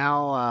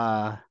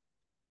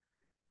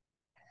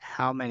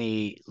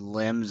many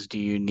limbs do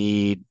you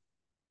need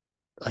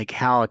like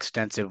how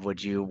extensive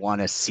would you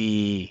want to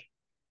see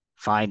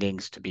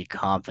findings to be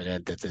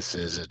confident that this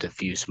is a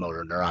diffuse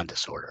motor neuron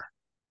disorder?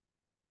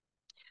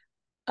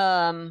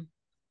 Um,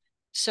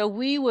 so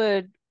we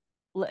would,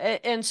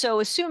 and so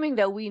assuming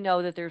that we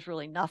know that there's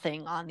really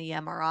nothing on the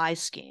MRI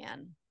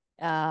scan,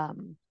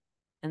 um,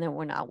 and then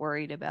we're not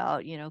worried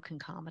about,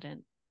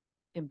 concomitant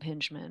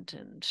impingement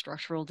and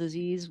structural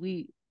disease,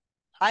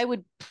 I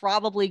would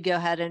probably go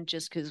ahead and,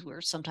 just because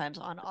we're sometimes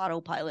on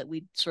autopilot,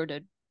 we'd sort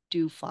of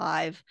do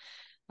five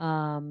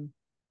um,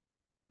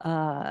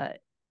 uh,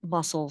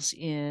 muscles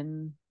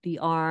in the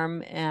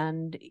arm.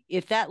 And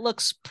if that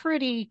looks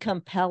pretty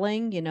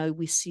compelling,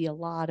 we see a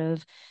lot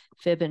of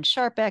fib and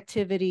sharp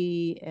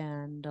activity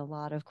and a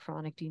lot of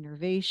chronic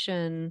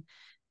denervation.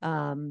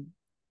 Um,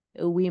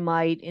 we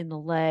might, in the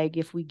leg,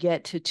 if we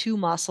get to two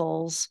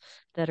muscles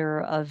that are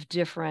of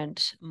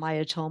different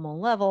myotomal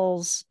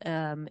levels,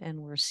 and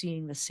we're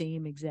seeing the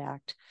same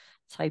exact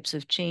types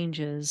of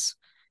changes,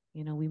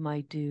 we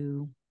might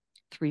do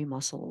three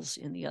muscles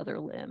in the other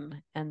limb.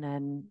 And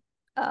then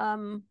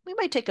we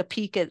might take a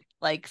peek at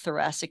like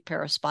thoracic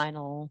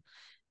paraspinal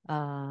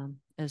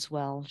as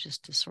well,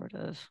 just to sort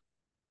of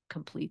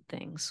complete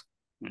things.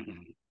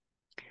 Mhm.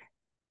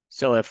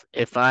 So if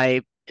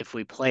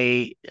we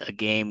play a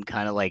game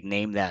kind of like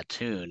Name That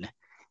Tune,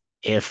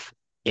 if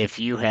if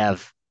you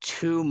have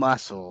two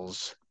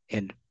muscles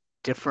in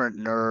different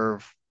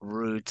nerve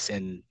roots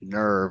and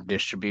nerve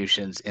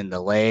distributions in the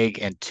leg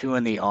and two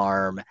in the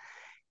arm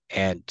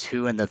and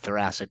two in the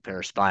thoracic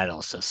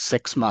paraspinal, so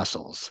six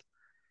muscles,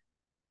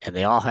 and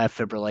they all have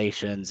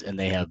fibrillations and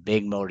they have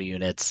big motor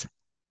units,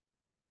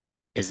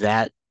 is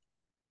that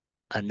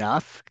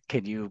enough?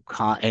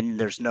 And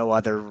there's no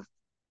other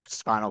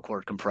spinal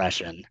cord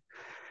compression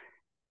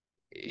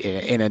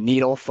in a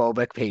needle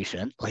phobic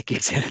patient, like you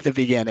said at the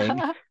beginning.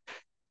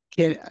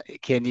 Can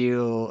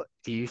do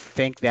you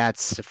think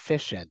that's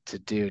sufficient to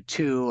do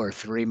two or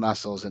three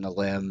muscles in a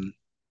limb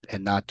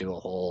and not do a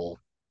whole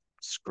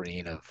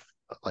screen of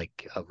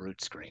like a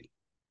root screen?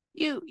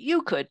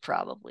 You could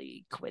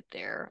probably quit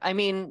there. I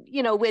mean,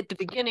 at the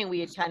beginning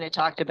we had kind of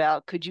talked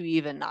about, could you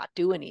even not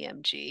do an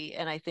EMG?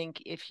 And I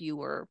think if you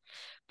were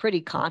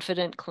pretty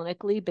confident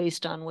clinically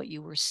based on what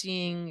you were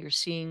seeing, you're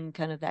seeing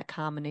kind of that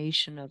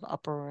combination of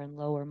upper and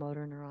lower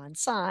motor neuron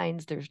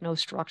signs. There's no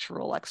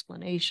structural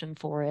explanation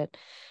for it,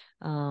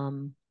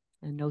 um,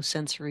 and no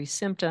sensory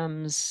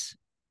symptoms.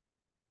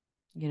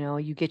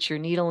 You get your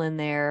needle in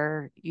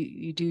there,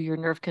 you do your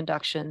nerve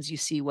conductions, you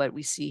see what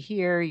we see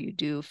here, you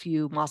do a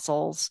few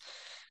muscles,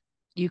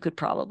 you could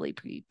probably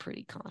be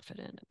pretty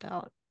confident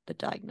about the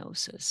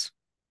diagnosis.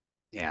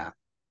 Yeah.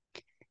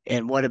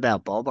 And what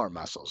about bulbar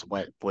muscles?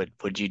 What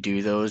would you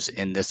do those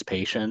in this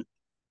patient,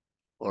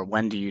 or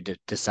when do you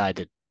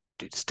decide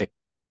to stick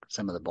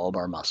some of the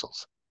bulbar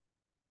muscles?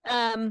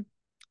 Um,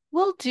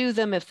 we'll do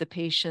them if the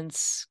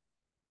patient's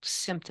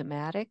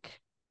symptomatic.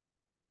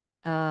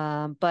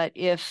 But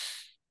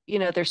if,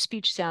 their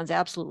speech sounds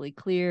absolutely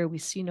clear, we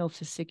see no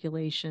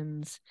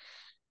fasciculations,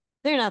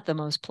 they're not the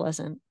most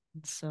pleasant.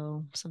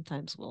 So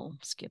sometimes we'll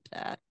skip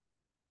that.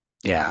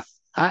 Yeah.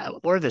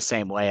 We're the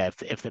same way.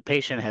 If the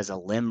patient has a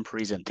limb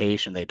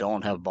presentation, they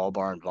don't have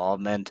bulbar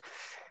involvement,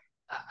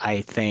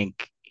 I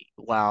think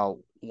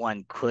while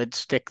one could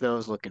stick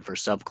those looking for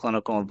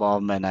subclinical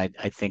involvement,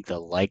 I think the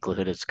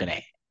likelihood it's going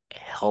to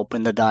help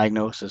in the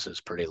diagnosis is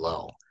pretty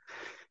low.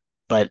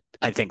 But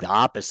I think the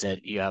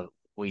opposite,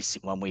 we see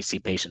when we see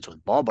patients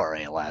with bulbar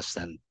ALS,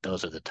 then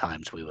those are the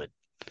times we would,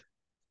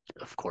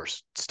 of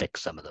course, stick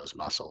some of those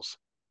muscles.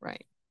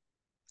 Right.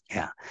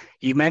 Yeah.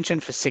 You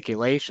mentioned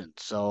fasciculation.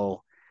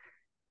 So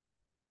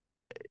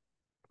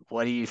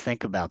what do you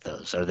think about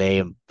those? Are they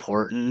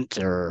important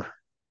or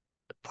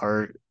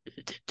part,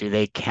 do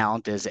they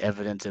count as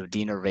evidence of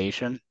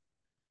denervation?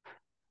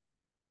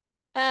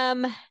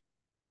 Um,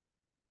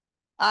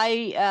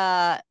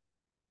 I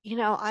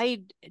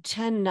I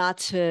tend not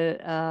to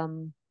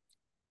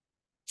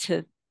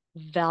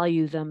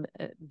value them,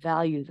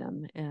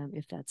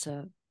 if that's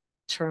a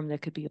term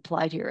that could be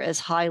applied here, as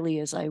highly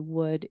as I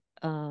would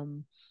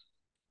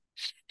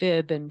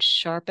fib and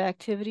sharp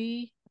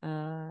activity,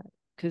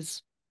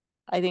 because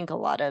I think a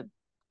lot of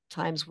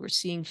times we're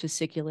seeing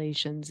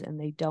fasciculations and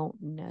they don't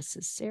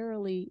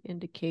necessarily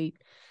indicate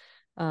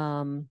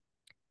um,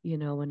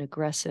 an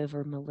aggressive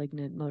or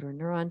malignant motor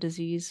neuron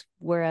disease,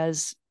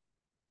 whereas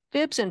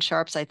fibs and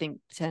sharps, I think,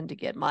 tend to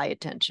get my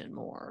attention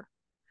more.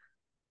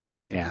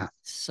 Yeah.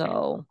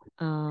 So,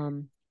 I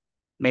mean,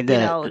 you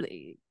know,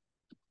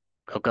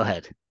 oh, go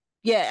ahead.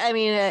 yeah, I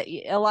mean,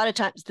 a lot of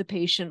times the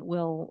patient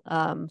will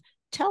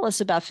tell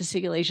us about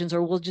fasciculations,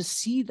 or we'll just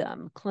see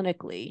them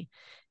clinically,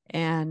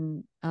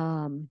 and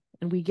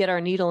we get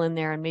our needle in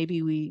there, and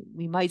maybe we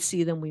might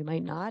see them, we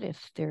might not,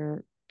 if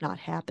they're not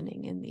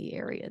happening in the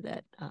area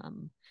that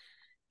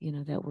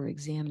that we're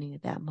examining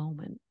at that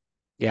moment.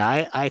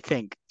 Yeah, I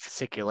think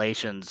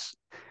fasciculations,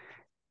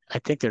 I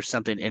think there's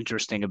something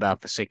interesting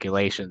about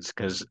fasciculations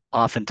because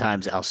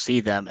oftentimes I'll see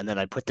them and then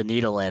I put the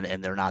needle in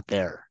and they're not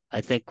there. I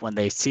think when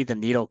they see the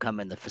needle come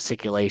in, the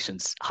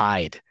fasciculations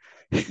hide.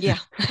 Yeah.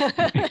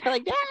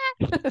 Like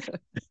that.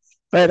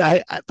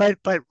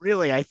 But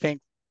really, I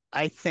think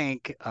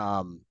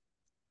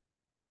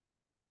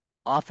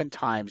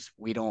oftentimes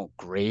we don't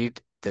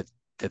grade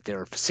that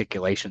there are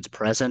fasciculations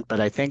present, but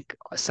I think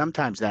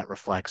sometimes that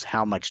reflects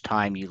how much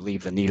time you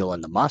leave the needle in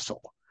the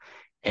muscle.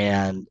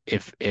 And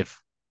if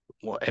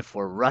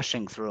we're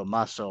rushing through a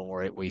muscle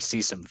where we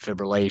see some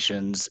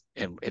fibrillations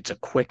and it's a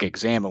quick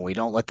exam and we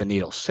don't let the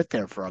needle sit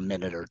there for a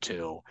minute or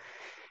two,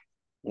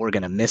 we're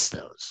going to miss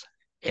those.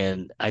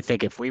 And I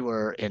think if we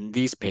were in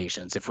these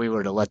patients, if we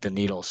were to let the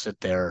needle sit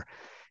there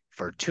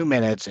for 2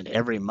 minutes in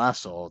every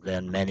muscle,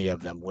 then many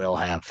of them will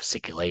have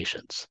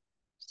fasciculations.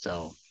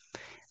 So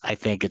I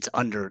think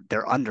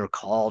they're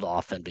undercalled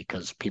often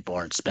because people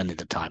aren't spending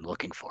the time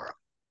looking for them.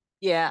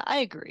 Yeah, I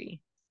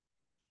agree.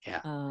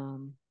 Yeah.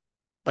 Um,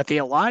 But the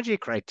Alagi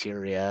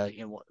criteria,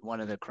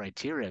 one of the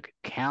criteria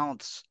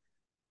counts,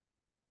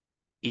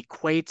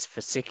 equates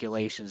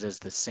fasciculations as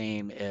the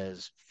same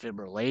as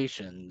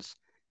fibrillations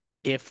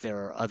if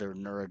there are other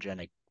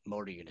neurogenic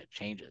motor unit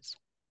changes.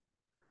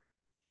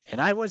 And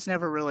I was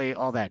never really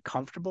all that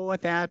comfortable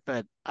with that,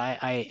 but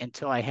I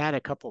until I had a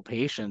couple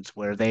patients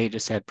where they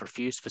just had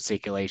profuse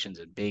fasciculations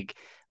and big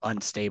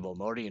unstable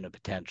motor unit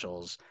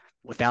potentials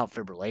without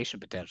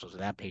fibrillation potentials,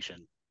 and that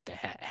patient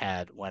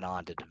had went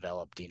on to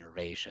develop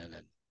denervation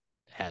and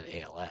had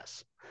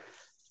ALS.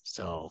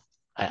 So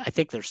I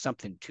think there's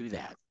something to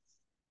that.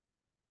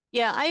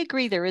 yeah, I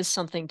agree there is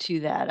something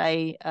to that.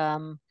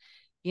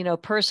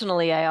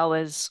 Personally, I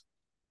always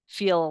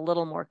feel a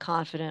little more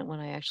confident when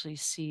I actually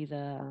see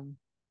the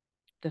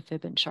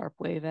fib and sharp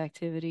wave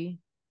activity.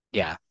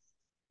 Yeah,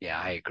 yeah,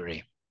 I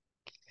agree.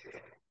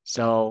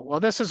 So, well,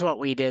 this is what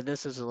we did.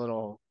 This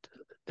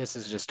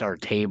is just our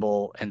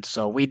table. And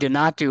so we did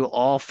not do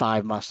all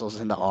five muscles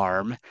in the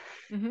arm,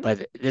 Hmm.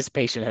 but this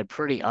patient had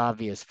pretty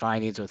obvious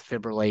findings with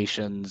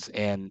fibrillations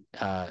and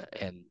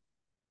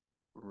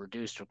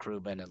reduced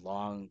recruitment and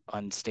long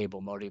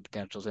unstable motor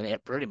potentials in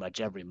pretty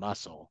much every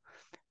muscle.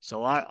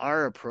 So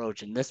our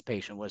approach in this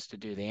patient was to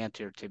do the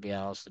anterior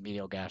tibialis, the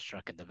medial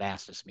gastric, and the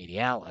vastus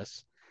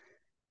medialis.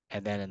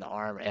 And then in the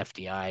arm,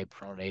 FDI,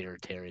 pronator,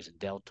 teres, and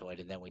deltoid.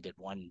 And then we did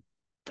one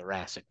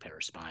thoracic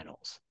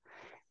paraspinals.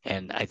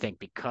 And I think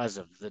because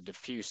of the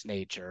diffuse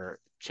nature,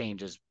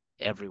 changes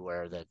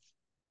everywhere that,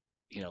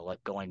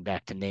 like going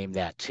back to name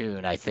that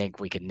tune, I think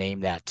we can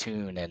name that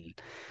tune and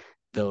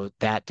though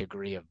that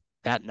degree of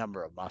that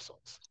number of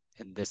muscles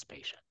in this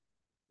patient.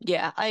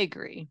 Yeah, I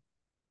agree.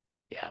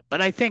 Yeah.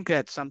 But I think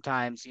that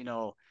sometimes,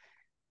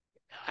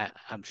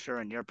 I'm sure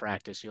in your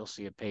practice, you'll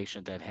see a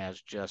patient that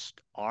has just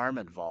arm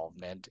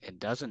involvement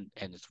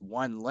and it's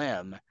one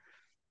limb.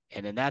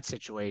 And in that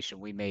situation,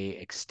 we may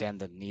extend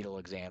the needle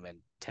exam and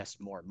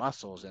test more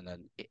muscles in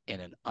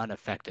an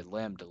unaffected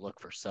limb to look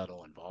for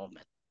subtle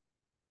involvement.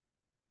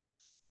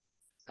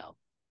 So,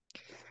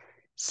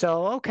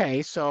 so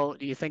okay. So,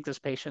 do you think this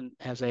patient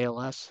has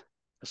ALS?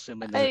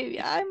 Assuming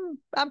that.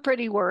 I'm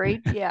pretty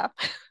worried. Yeah.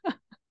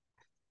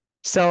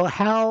 So,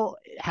 how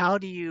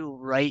do you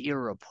write your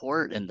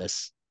report in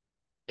this?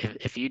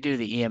 If you do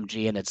the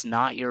EMG and it's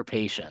not your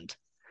patient,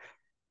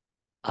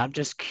 I'm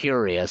just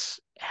curious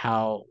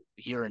how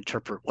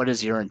what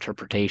does your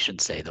interpretation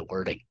say, the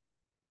wording?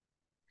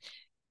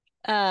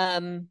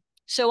 Um,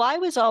 so I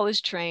was always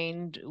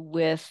trained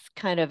with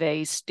kind of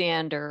a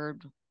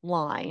standard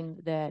line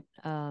that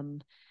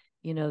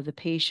the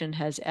patient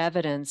has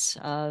evidence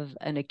of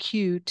an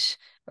acute,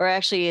 or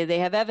actually they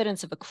have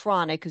evidence of a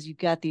chronic, because you've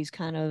got these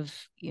kind of,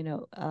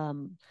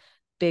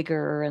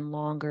 bigger and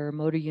longer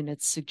motor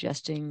units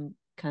suggesting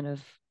kind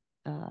of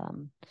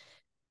um,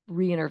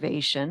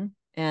 reinnervation.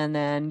 And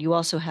then you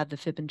also have the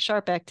fib and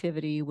sharp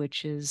activity,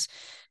 which is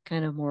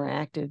kind of more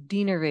active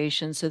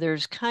denervation. So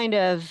there's kind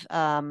of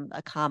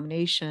a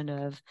combination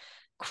of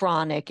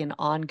chronic and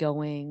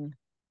ongoing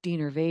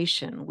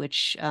denervation,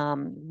 which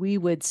we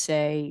would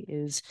say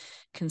is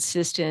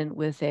consistent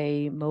with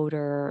a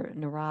motor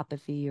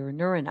neuropathy or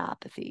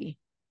neuronopathy.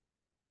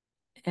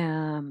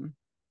 Um,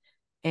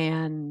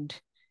 and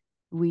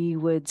we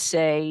would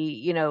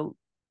say,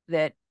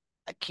 that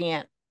I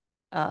can't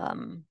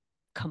um,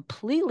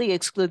 completely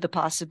exclude the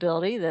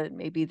possibility that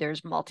maybe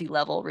there's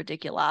multi-level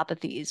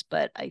radiculopathies,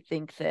 but I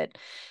think that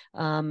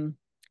um,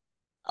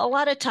 a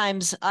lot of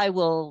times I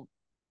will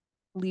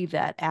leave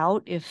that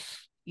out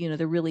if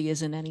there really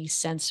isn't any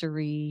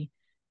sensory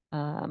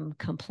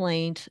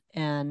complaint,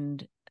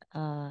 and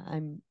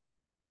I'm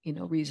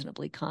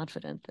reasonably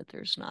confident that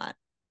there's not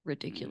Mm.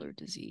 radicular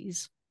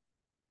disease.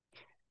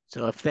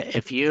 So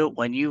if you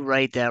when you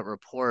write that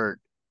report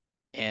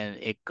and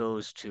it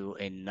goes to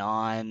a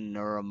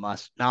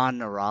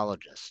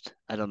non-neurologist,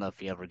 I don't know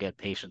if you ever get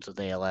patients with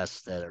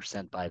ALS that are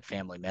sent by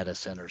family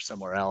medicine or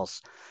somewhere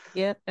else.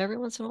 Yep, every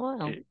once in a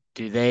while.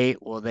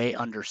 Will they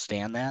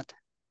understand that?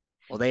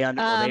 Will they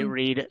Um,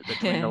 read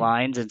between the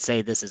lines and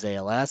say this is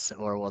ALS,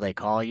 or will they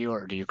call you,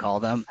 or do you call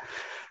them?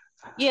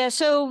 yeah,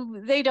 so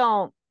they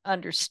don't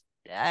understand.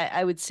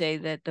 I would say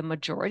that the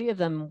majority of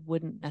them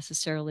wouldn't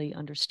necessarily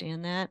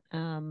understand that.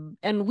 And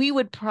I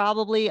would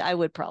probably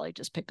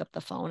just pick up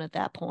the phone at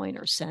that point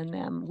or send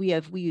them. We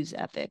use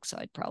Epic, so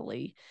I'd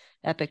probably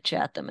Epic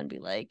chat them and be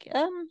like,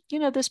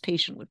 this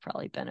patient would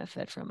probably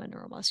benefit from a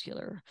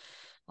neuromuscular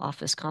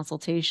office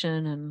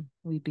consultation, and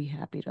we'd be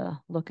happy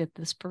to look at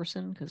this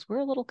person because we're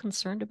a little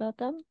concerned about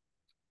them.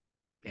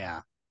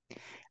 Yeah.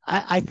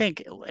 I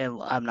think, and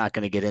I'm not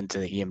going to get into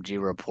the EMG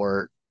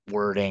report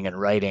wording and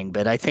writing,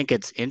 but I think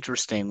it's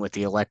interesting with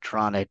the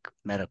electronic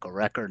medical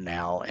record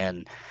now.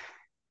 And,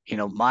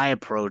 my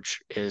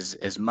approach is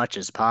as much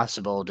as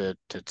possible to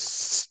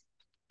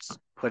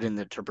put in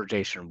the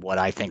interpretation of what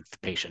I think the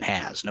patient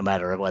has, no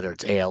matter whether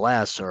it's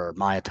ALS or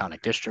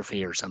myotonic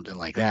dystrophy or something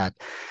like that.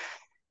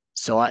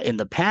 So in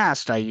the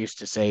past, I used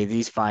to say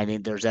these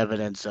findings, there's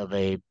evidence of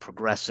a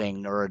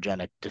progressing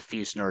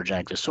diffuse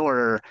neurogenic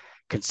disorder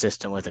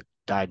consistent with a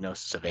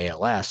diagnosis of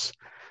ALS.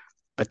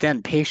 But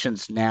then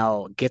patients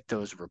now get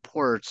those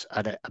reports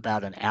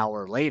about an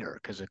hour later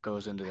because it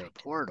goes into their Right.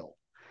 portal.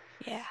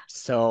 Yeah.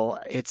 So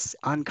it's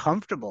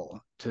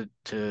uncomfortable to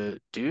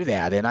do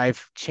that. And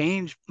I've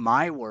changed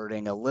my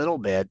wording a little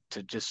bit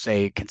to just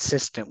say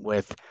consistent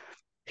with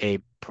a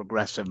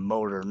progressive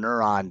motor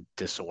neuron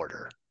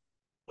disorder,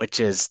 which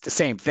is the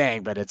same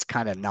thing, but it's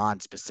kind of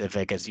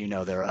non-specific. As you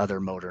know, there are other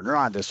motor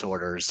neuron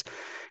disorders.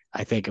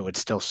 I think it would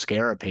still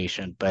scare a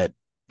patient, but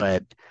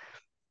I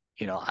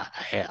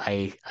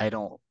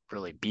don't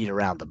really beat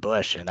around the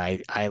bush, and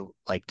I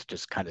like to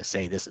just kind of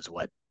say this is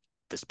what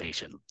this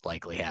patient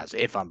likely has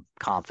if I'm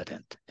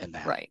confident in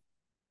that. Right.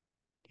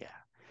 Yeah.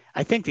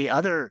 I think the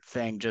other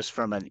thing, just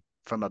from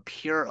a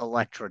pure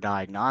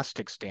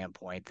electrodiagnostic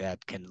standpoint,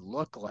 that can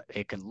look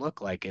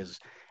like is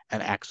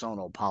an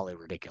axonal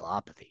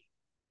polyradiculopathy.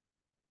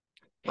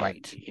 And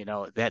Right.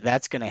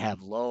 that's going to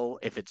have low,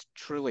 if it's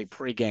truly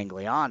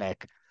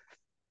preganglionic,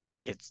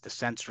 it's the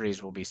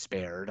sensories will be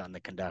spared on the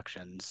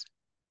conductions,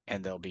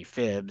 and there'll be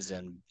fibs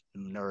and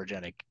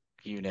neurogenic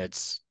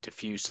units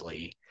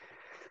diffusely.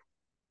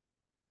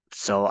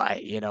 So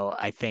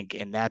I think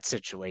in that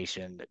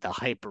situation, the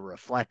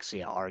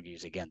hyperreflexia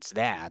argues against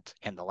that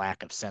and the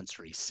lack of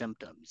sensory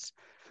symptoms.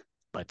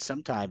 But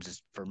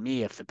sometimes, for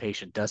me, if the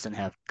patient doesn't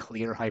have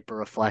clear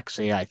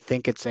hyperreflexia, I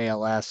think it's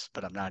ALS,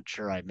 but I'm not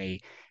sure. I may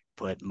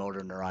put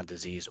motor neuron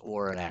disease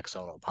or an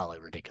axonal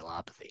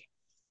polyradiculopathy.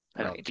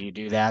 I don't. Right. Do you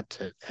do that?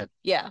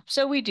 Yeah.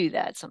 So we do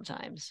that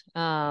sometimes.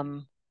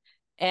 And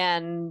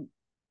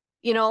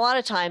a lot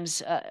of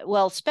times,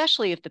 well,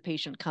 especially if the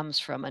patient comes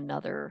from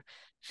another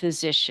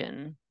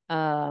physician,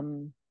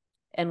 and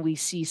we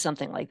see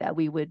something like that,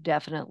 we would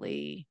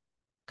definitely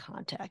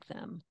contact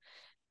them.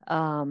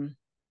 Um,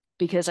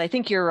 because I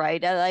think you're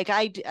right. Like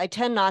I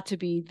tend not to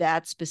be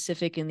that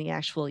specific in the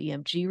actual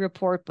EMG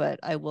report, but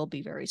I will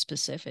be very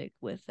specific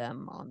with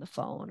them on the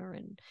phone or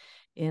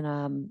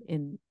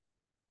in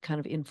kind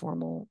of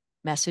informal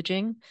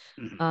messaging.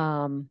 Mhm.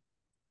 Um,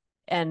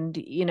 and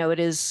it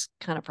is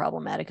kind of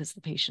problematic because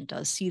the patient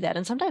does see that,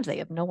 and sometimes they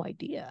have no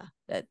idea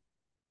that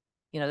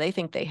they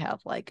think they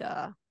have like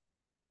a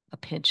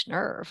pinched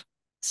nerve.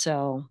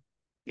 So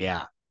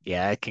Yeah,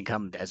 yeah, it can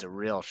come as a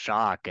real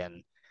shock,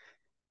 and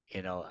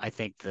I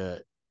think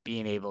the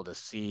being able to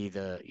see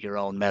the your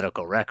own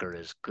medical record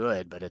is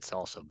good, but it's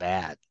also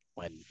bad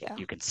when yeah.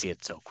 you can see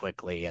it so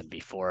quickly and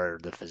before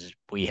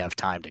we have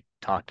time to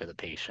talk to the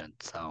patient.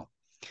 So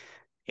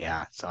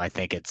yeah, so I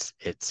think it's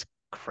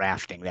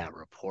crafting that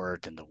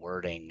report and the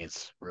wording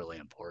is really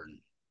important.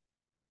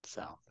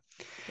 So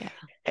Yeah.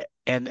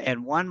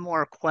 and one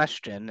more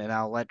question, and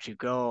I'll let you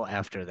go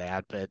after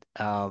that. But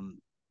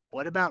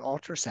what about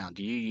ultrasound?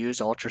 Do you use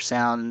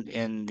ultrasound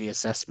in the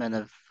assessment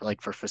of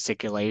like for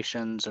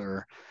fasciculations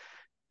or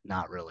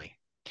not really?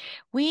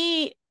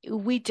 We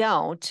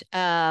don't,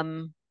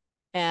 and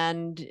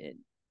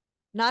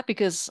not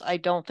because I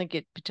don't think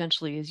it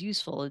potentially is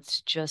useful.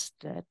 It's just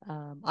that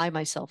I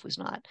myself was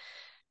not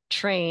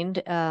trained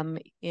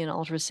in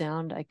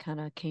ultrasound. I kind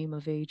of came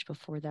of age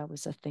before that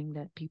was a thing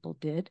that people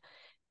did.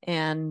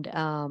 And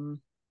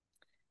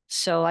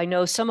so I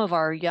know some of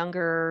our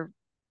younger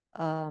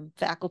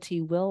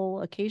faculty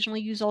will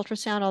occasionally use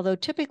ultrasound, although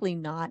typically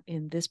not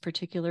in this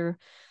particular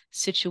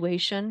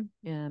situation.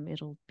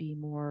 It'll be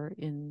more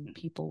in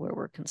people where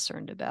we're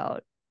concerned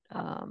about,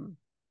 um,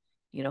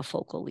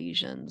 focal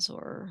lesions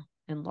or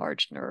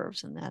enlarged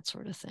nerves and that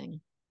sort of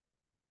thing.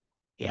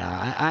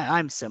 Yeah,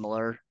 I'm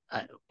similar.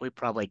 We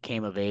probably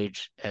came of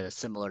age at a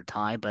similar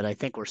time, but I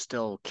think we're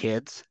still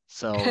kids.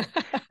 So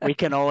we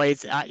can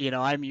always,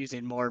 I'm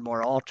using more and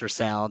more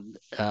ultrasound,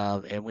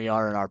 and we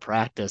are in our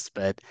practice,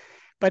 but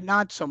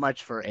not so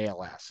much for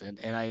ALS.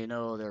 And I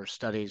know there are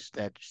studies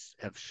that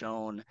have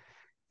shown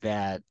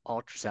that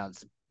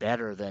ultrasound's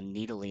better than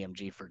needle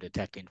EMG for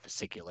detecting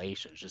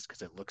fasciculations just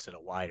because it looks at a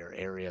wider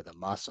area of the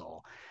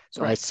muscle.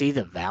 So I Right. see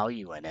the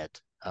value in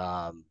it.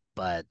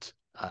 But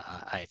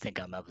I think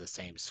I'm of the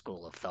same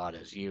school of thought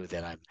as you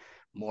that I'm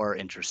more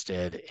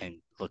interested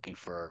in looking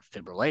for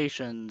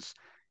fibrillations,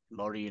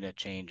 motor unit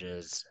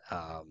changes.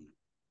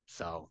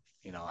 So,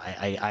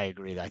 I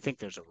agree that I think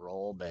there's a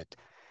role, but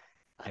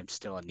I'm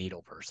still a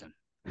needle person.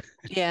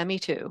 Yeah, me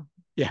too.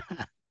 Yeah.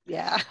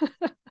 Yeah.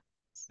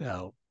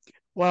 So,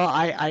 well,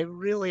 I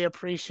really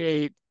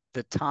appreciate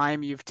the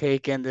time you've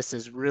taken. This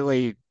is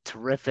really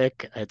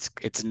terrific.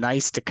 It's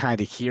nice to kind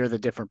of hear the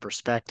different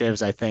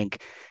perspectives. I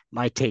think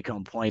my take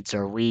home points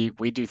are we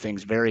do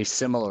things very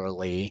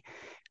similarly,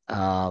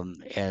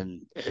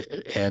 and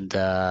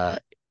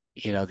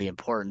you know, the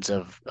importance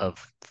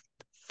of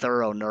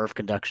thorough nerve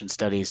conduction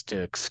studies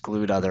to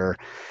exclude other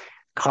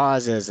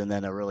causes, and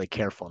then a really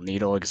careful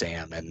needle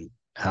exam. And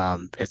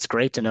it's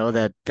great to know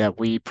that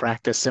we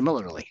practice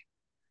similarly.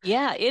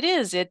 Yeah, it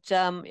is. It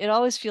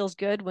always feels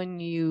good when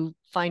you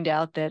find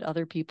out that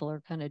other people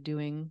are kind of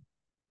doing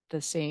the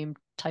same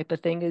type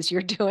of thing as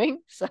you're doing.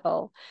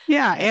 So,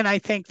 Yeah, and I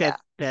think yeah,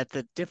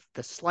 the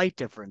slight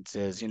difference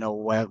is, you know,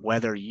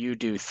 whether you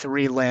do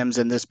three limbs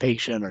in this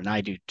patient and I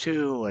do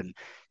two and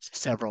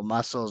several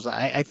muscles.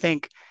 I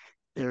think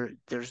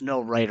there's no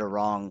right or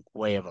wrong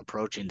way of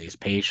approaching these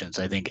patients.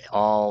 I think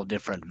all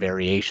different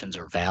variations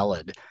are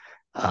valid.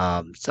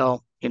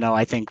 So, you know,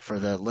 I think for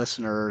the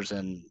listeners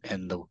and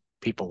the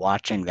people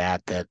watching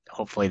that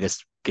hopefully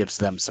this gives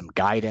them some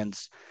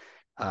guidance,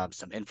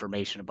 some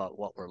information about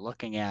what we're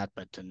looking at,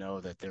 but to know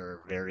that there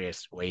are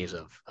various ways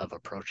of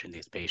approaching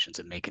these patients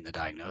and making the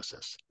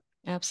diagnosis.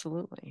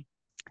 absolutely.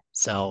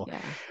 So,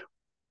 Yeah.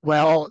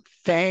 well,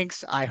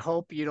 thanks. I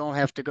hope you don't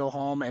have to go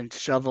home and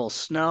shovel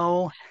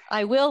snow.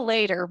 I will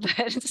later,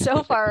 but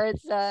so far it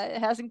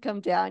hasn't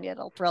come down yet.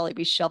 I'll probably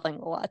be shoveling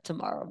a lot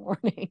tomorrow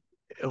morning.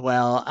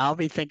 Well, I'll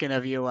be thinking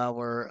of you while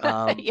we're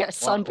Yeah,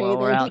 while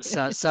we're out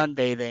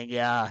sunbathing. sunbathing,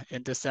 yeah,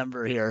 in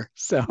December here.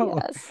 So,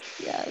 Yes,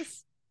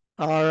 yes.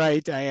 all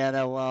right,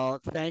 Diana. Well,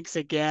 thanks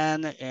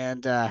again,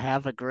 and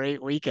have a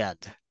great weekend.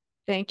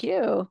 Thank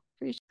you.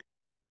 Appreciate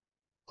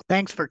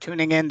Thanks for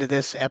tuning in to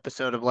this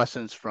episode of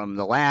Lessons from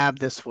the Lab.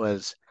 This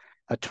was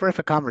a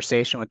terrific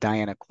conversation with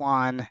Diana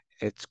Kwan.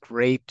 It's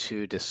great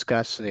to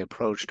discuss the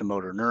approach to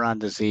motor neuron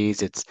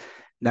disease. It's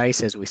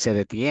nice, as we said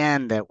at the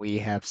end, that we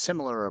have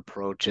similar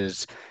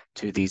approaches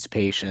to these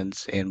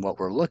patients in what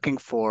we're looking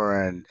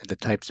for and the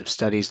types of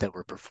studies that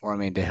we're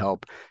performing to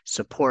help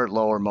support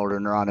lower motor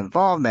neuron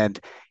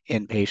involvement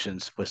in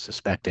patients with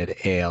suspected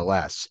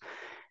ALS.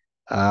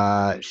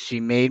 She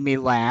made me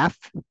laugh.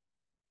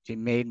 She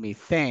made me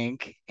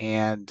think,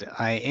 and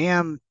I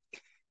am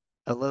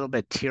a little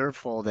bit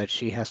tearful that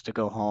she has to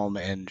go home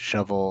and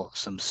shovel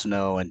some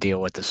snow and deal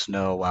with the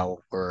snow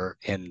while we're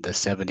in the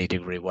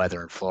 70-degree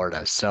weather in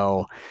Florida.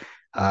 So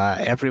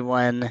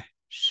everyone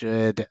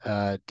should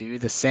do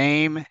the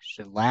same,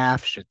 should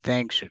laugh, should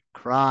think, should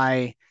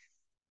cry,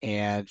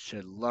 and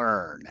should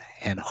learn.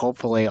 And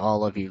hopefully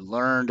all of you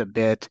learned a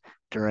bit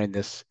during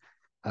this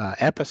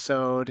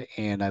episode,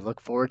 and I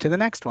look forward to the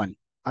next one.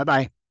 Bye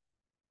bye.